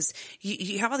of it is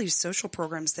you have all these social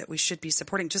programs that we should be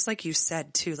supporting, just like you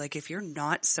said too. Like, if you're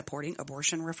not supporting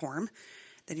abortion reform,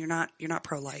 then you're not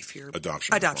pro-life. You're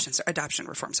adoption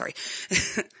reform. Sorry.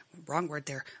 Wrong word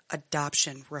there.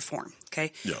 Adoption reform.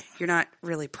 Okay. Yeah. You're not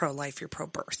really pro-life. You're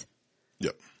pro-birth.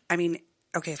 Yep. I mean,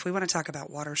 okay, if we want to talk about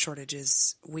water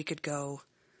shortages, we could go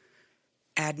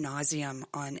ad nauseum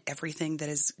on everything that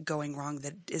is going wrong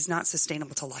that is not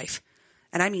sustainable to life.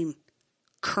 And I mean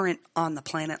current on the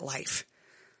planet life.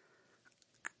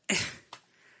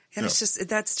 And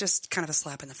that's just kind of a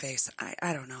slap in the face.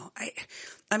 I don't know.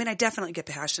 I mean, I definitely get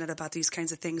passionate about these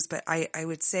kinds of things, but I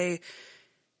would say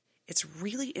it's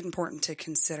really important to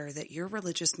consider that your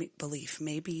religious belief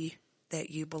may be that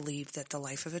you believe that the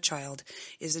life of a child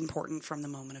is important from the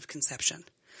moment of conception.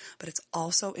 But it's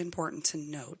also important to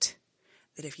note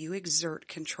that if you exert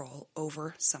control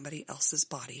over somebody else's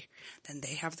body, then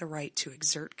they have the right to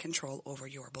exert control over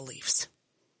your beliefs.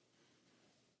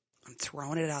 I'm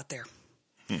throwing it out there.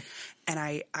 And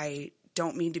I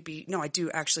don't mean to be, no, I do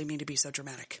actually mean to be so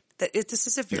dramatic. This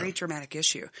is a very dramatic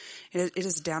issue. It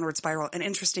is a downward spiral. And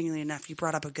interestingly enough, you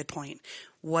brought up a good point.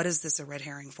 What is this a red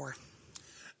herring for?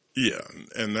 Yeah,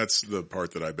 and that's the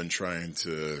part that I've been trying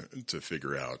to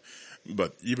figure out.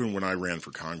 But even when I ran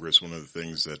for Congress, one of the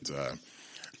things that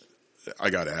I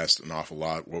got asked an awful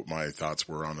lot what my thoughts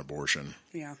were on abortion.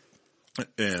 Yeah.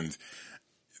 And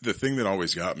the thing that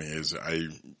always got me is I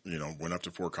went up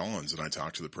to Fort Collins and I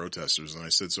talked to the protesters and I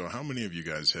said, so how many of you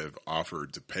guys have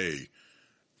offered to pay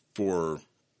for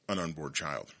an unborn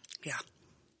child? Yeah.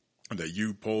 And that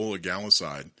you pull a gal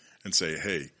aside and say,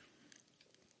 hey,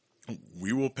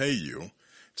 we will pay you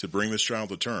to bring this child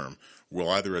to term.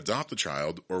 We'll either adopt the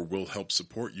child or we'll help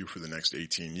support you for the next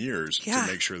 18 years to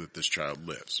make sure that this child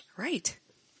lives. Right.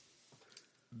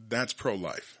 That's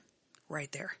pro-life.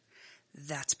 Right there.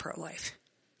 That's pro-life.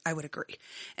 I would agree.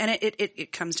 And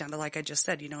it comes down to, like I just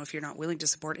said, if you're not willing to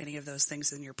support any of those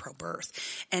things, then you're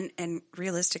pro-birth. And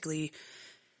realistically,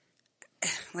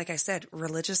 like I said,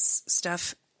 religious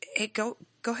stuff, go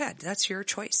ahead. That's your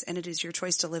choice. And it is your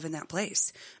choice to live in that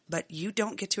place. But you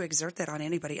don't get to exert that on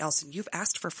anybody else. And you've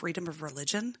asked for freedom of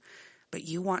religion, but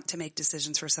you want to make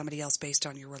decisions for somebody else based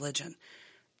on your religion.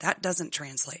 That doesn't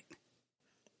translate.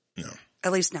 No.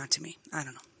 At least not to me. I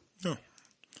don't know. No.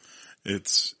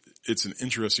 It's an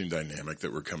interesting dynamic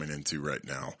that we're coming into right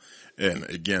now. And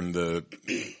again,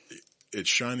 it's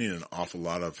shining an awful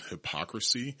lot of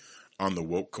hypocrisy on the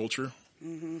woke culture.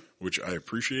 which I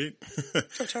appreciate.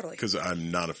 Oh, totally. Because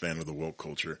I'm not a fan of the woke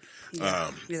culture.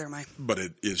 Yeah, neither am I. But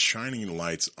it is shining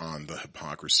lights on the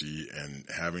hypocrisy and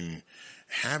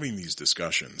having these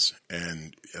discussions,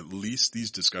 and at least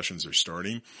these discussions are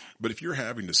starting. But if you're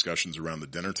having discussions around the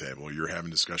dinner table, you're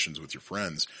having discussions with your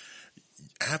friends,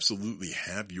 absolutely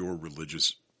have your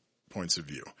religious points of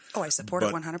view. Oh, I support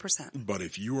it 100%. But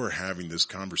if you are having this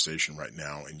conversation right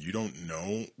now and you don't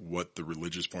know what the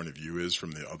religious point of view is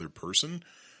from the other person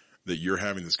that you're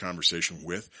having this conversation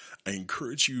with, I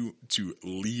encourage you to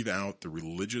leave out the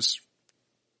religious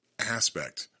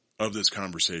aspect of this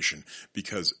conversation,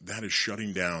 because that is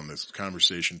shutting down this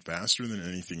conversation faster than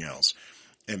anything else.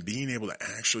 And being able to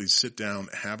actually sit down,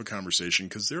 have a conversation,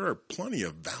 because there are plenty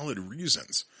of valid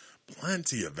reasons and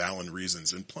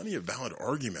plenty of valid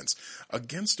arguments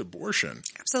against abortion.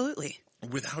 Absolutely.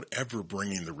 Without ever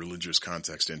bringing the religious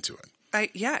context into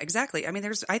it. Yeah, exactly. I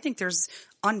mean, I think there's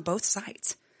on both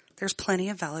sides. There's plenty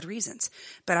of valid reasons,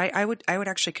 but I would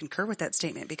actually concur with that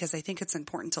statement, because I think it's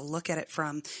important to look at it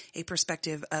from a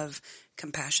perspective of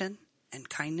compassion and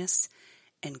kindness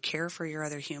and care for your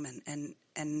other human. And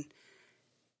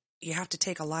you have to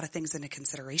take a lot of things into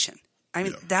consideration. I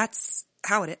mean, that's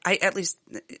how at least,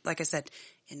 like I said,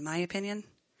 in my opinion,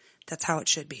 that's how it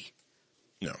should be.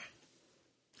 No.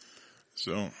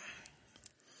 So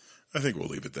I think we'll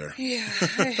leave it there. Yeah.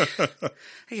 I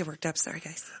get worked up. Sorry,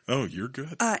 guys. Oh, you're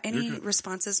good. Any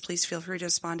responses, please feel free to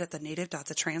respond at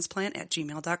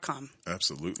thenative.thetransplant@gmail.com.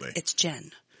 Absolutely. It's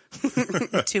Jen.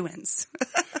 2 N's.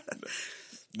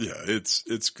 Yeah,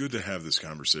 it's good to have this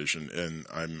conversation, and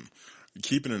I'm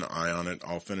keeping an eye on it.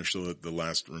 I'll finish the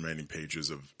last remaining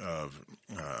pages of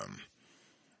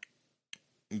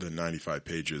the 95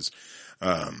 pages.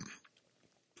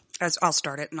 As I'll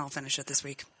start it and I'll finish it this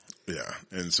week. Yeah,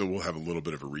 and so we'll have a little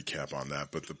bit of a recap on that.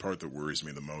 But the part that worries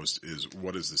me the most is,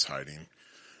 what is this hiding?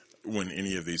 When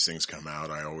any of these things come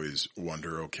out, I always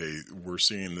wonder, okay, we're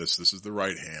seeing this. This is the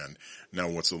right hand. Now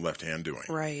what's the left hand doing?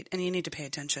 Right, and you need to pay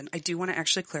attention. I do want to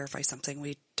actually clarify something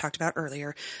we talked about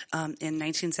earlier. In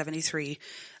 1973,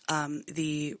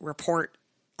 the report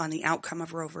on the outcome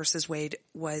of Roe versus Wade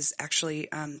was actually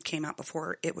came out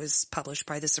before it was published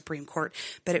by the Supreme Court,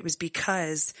 but it was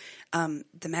because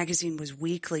the magazine was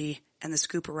weekly and the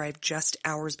scoop arrived just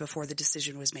hours before the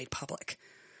decision was made public.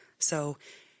 So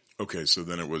okay, so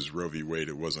then it was Roe v. Wade.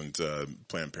 It wasn't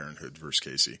Planned Parenthood versus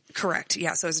Casey. Correct.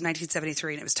 Yeah, so it was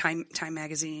 1973, and it was Time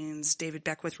Magazine's David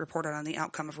Beckwith reported on the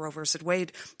outcome of Roe versus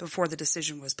Wade before the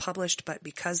decision was published, but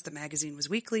because the magazine was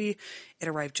weekly, it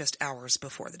arrived just hours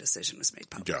before the decision was made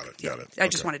public. Got it. I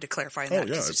just wanted to clarify that.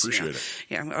 Oh, yeah, I appreciate it.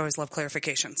 Yeah, I always love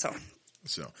clarification, So,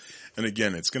 and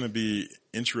again, it's going to be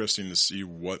interesting to see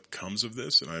what comes of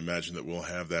this, and I imagine that we'll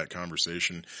have that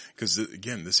conversation, because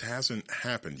again, this hasn't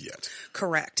happened yet.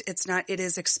 Correct. It's not. It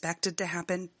is expected to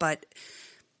happen, but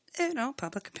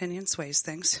public opinion sways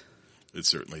things. It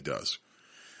certainly does.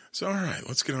 So, all right,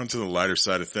 let's get on to the lighter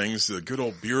side of things. The good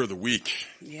old beer of the week.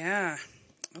 Yeah.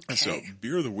 Okay. So,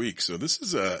 beer of the week. So this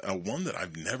is a one that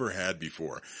I've never had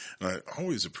before. And I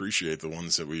always appreciate the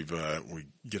ones that we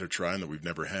get a try and that we've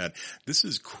never had. This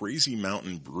is Crazy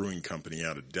Mountain Brewing Company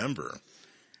out of Denver.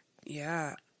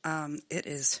 Yeah. It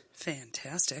is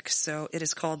fantastic. So it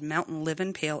is called Mountain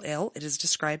Livin' Pale Ale. It is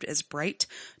described as bright,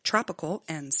 tropical,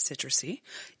 and citrusy.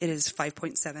 It is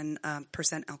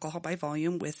 5.7% alcohol by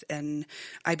volume with an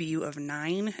IBU of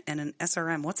 9 and an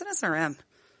SRM. What's an SRM?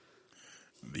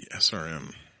 The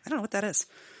SRM. I don't know what that is.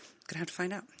 Gonna have to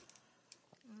find out.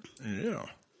 Yeah.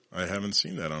 I haven't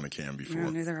seen that on a can before. No,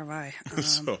 neither have I.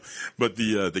 But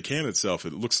the can itself,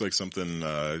 it looks like something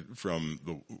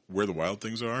from Where the Wild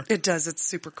Things Are. It does. It's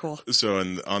super cool. So,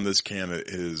 on this can, it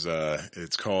is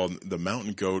it's called the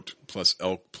Mountain Goat plus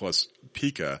Elk plus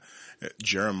Pika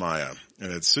Jeremiah,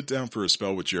 and it's Sit Down for a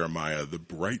Spell with Jeremiah, the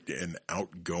bright and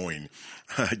outgoing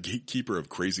gatekeeper of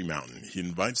Crazy Mountain. He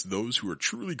invites those who are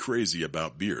truly crazy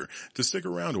about beer to stick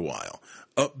around a while.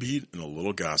 Upbeat and a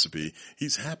little gossipy,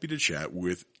 he's happy to chat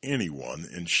with anyone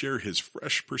and share his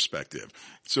fresh perspective.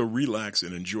 So relax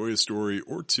and enjoy a story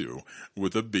or two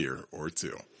with a beer or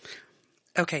two.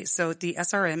 Okay, so the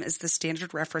SRM is the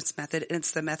standard reference method, and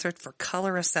it's the method for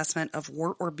color assessment of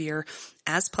wort or beer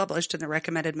as published in the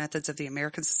recommended methods of the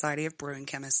American Society of Brewing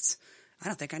Chemists. I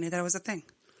don't think I knew that was a thing.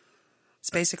 It's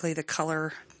basically the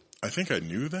color. I think I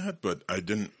knew that, but I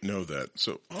didn't know that.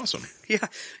 So awesome. Yeah.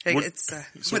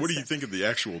 So what do you think of the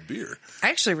actual beer? I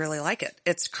actually really like it.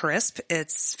 It's crisp.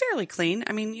 It's fairly clean.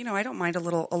 I mean, I don't mind a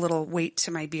little weight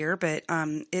to my beer, but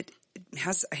it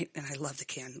has, and I love the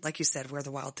can. Like you said, Where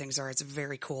the Wild Things Are. It's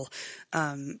very cool.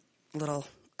 Little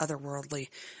otherworldly.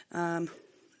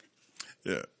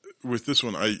 Yeah. with this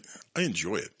one, I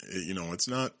enjoy it. You know, it's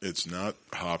not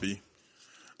hoppy.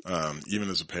 Even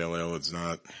as a pale ale, it's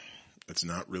not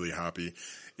really hoppy.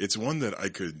 It's one that I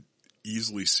could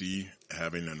easily see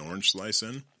having an orange slice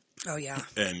in. Oh yeah.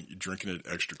 And drinking it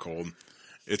extra cold.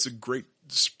 It's a great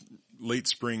late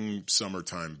spring,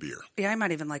 summertime beer. Yeah, I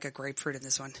might even like a grapefruit in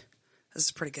this one. This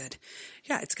is pretty good.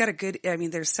 Yeah, it's got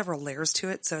there's several layers to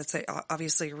it, so it's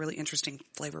obviously a really interesting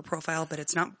flavor profile, but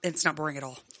it's not boring at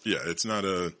all. Yeah, it's not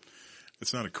a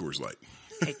Coors Light.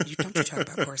 Hey, don't you talk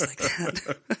about Coors like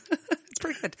that. It's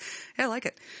pretty good. Yeah, I like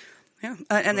it. Yeah,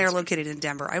 and they're located in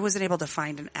Denver. I wasn't able to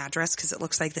find an address because it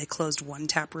looks like they closed one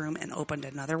tap room and opened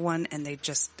another one, and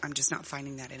I'm just not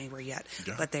finding that anywhere yet.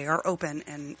 Yeah. But they are open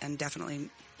and definitely,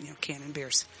 canning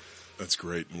beers. That's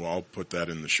great. Well, I'll put that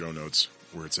in the show notes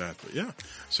where it's at. But yeah,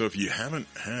 so if you haven't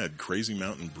had Crazy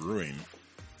Mountain Brewing,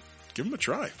 give them a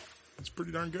try. It's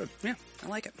pretty darn good. Yeah, I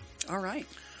like it. All right.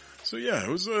 So yeah, it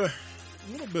was a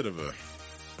little bit of a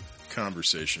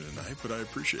conversation tonight, but I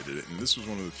appreciated it. And this was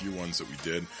one of the few ones that we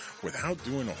did without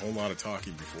doing a whole lot of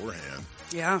talking beforehand.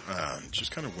 Yeah.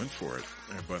 Just kind of went for it.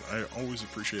 But I always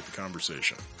appreciate the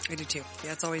conversation. I do too.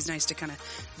 Yeah, it's always nice to kind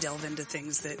of delve into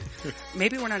things that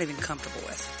maybe we're not even comfortable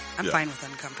with. I'm fine with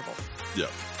uncomfortable. Yeah.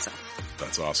 So.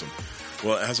 That's awesome.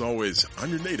 Well, as always, I'm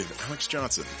your native, Alex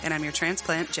Johnson. And I'm your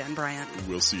transplant, Jen Bryant.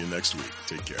 We'll see you next week.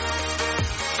 Take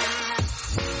care.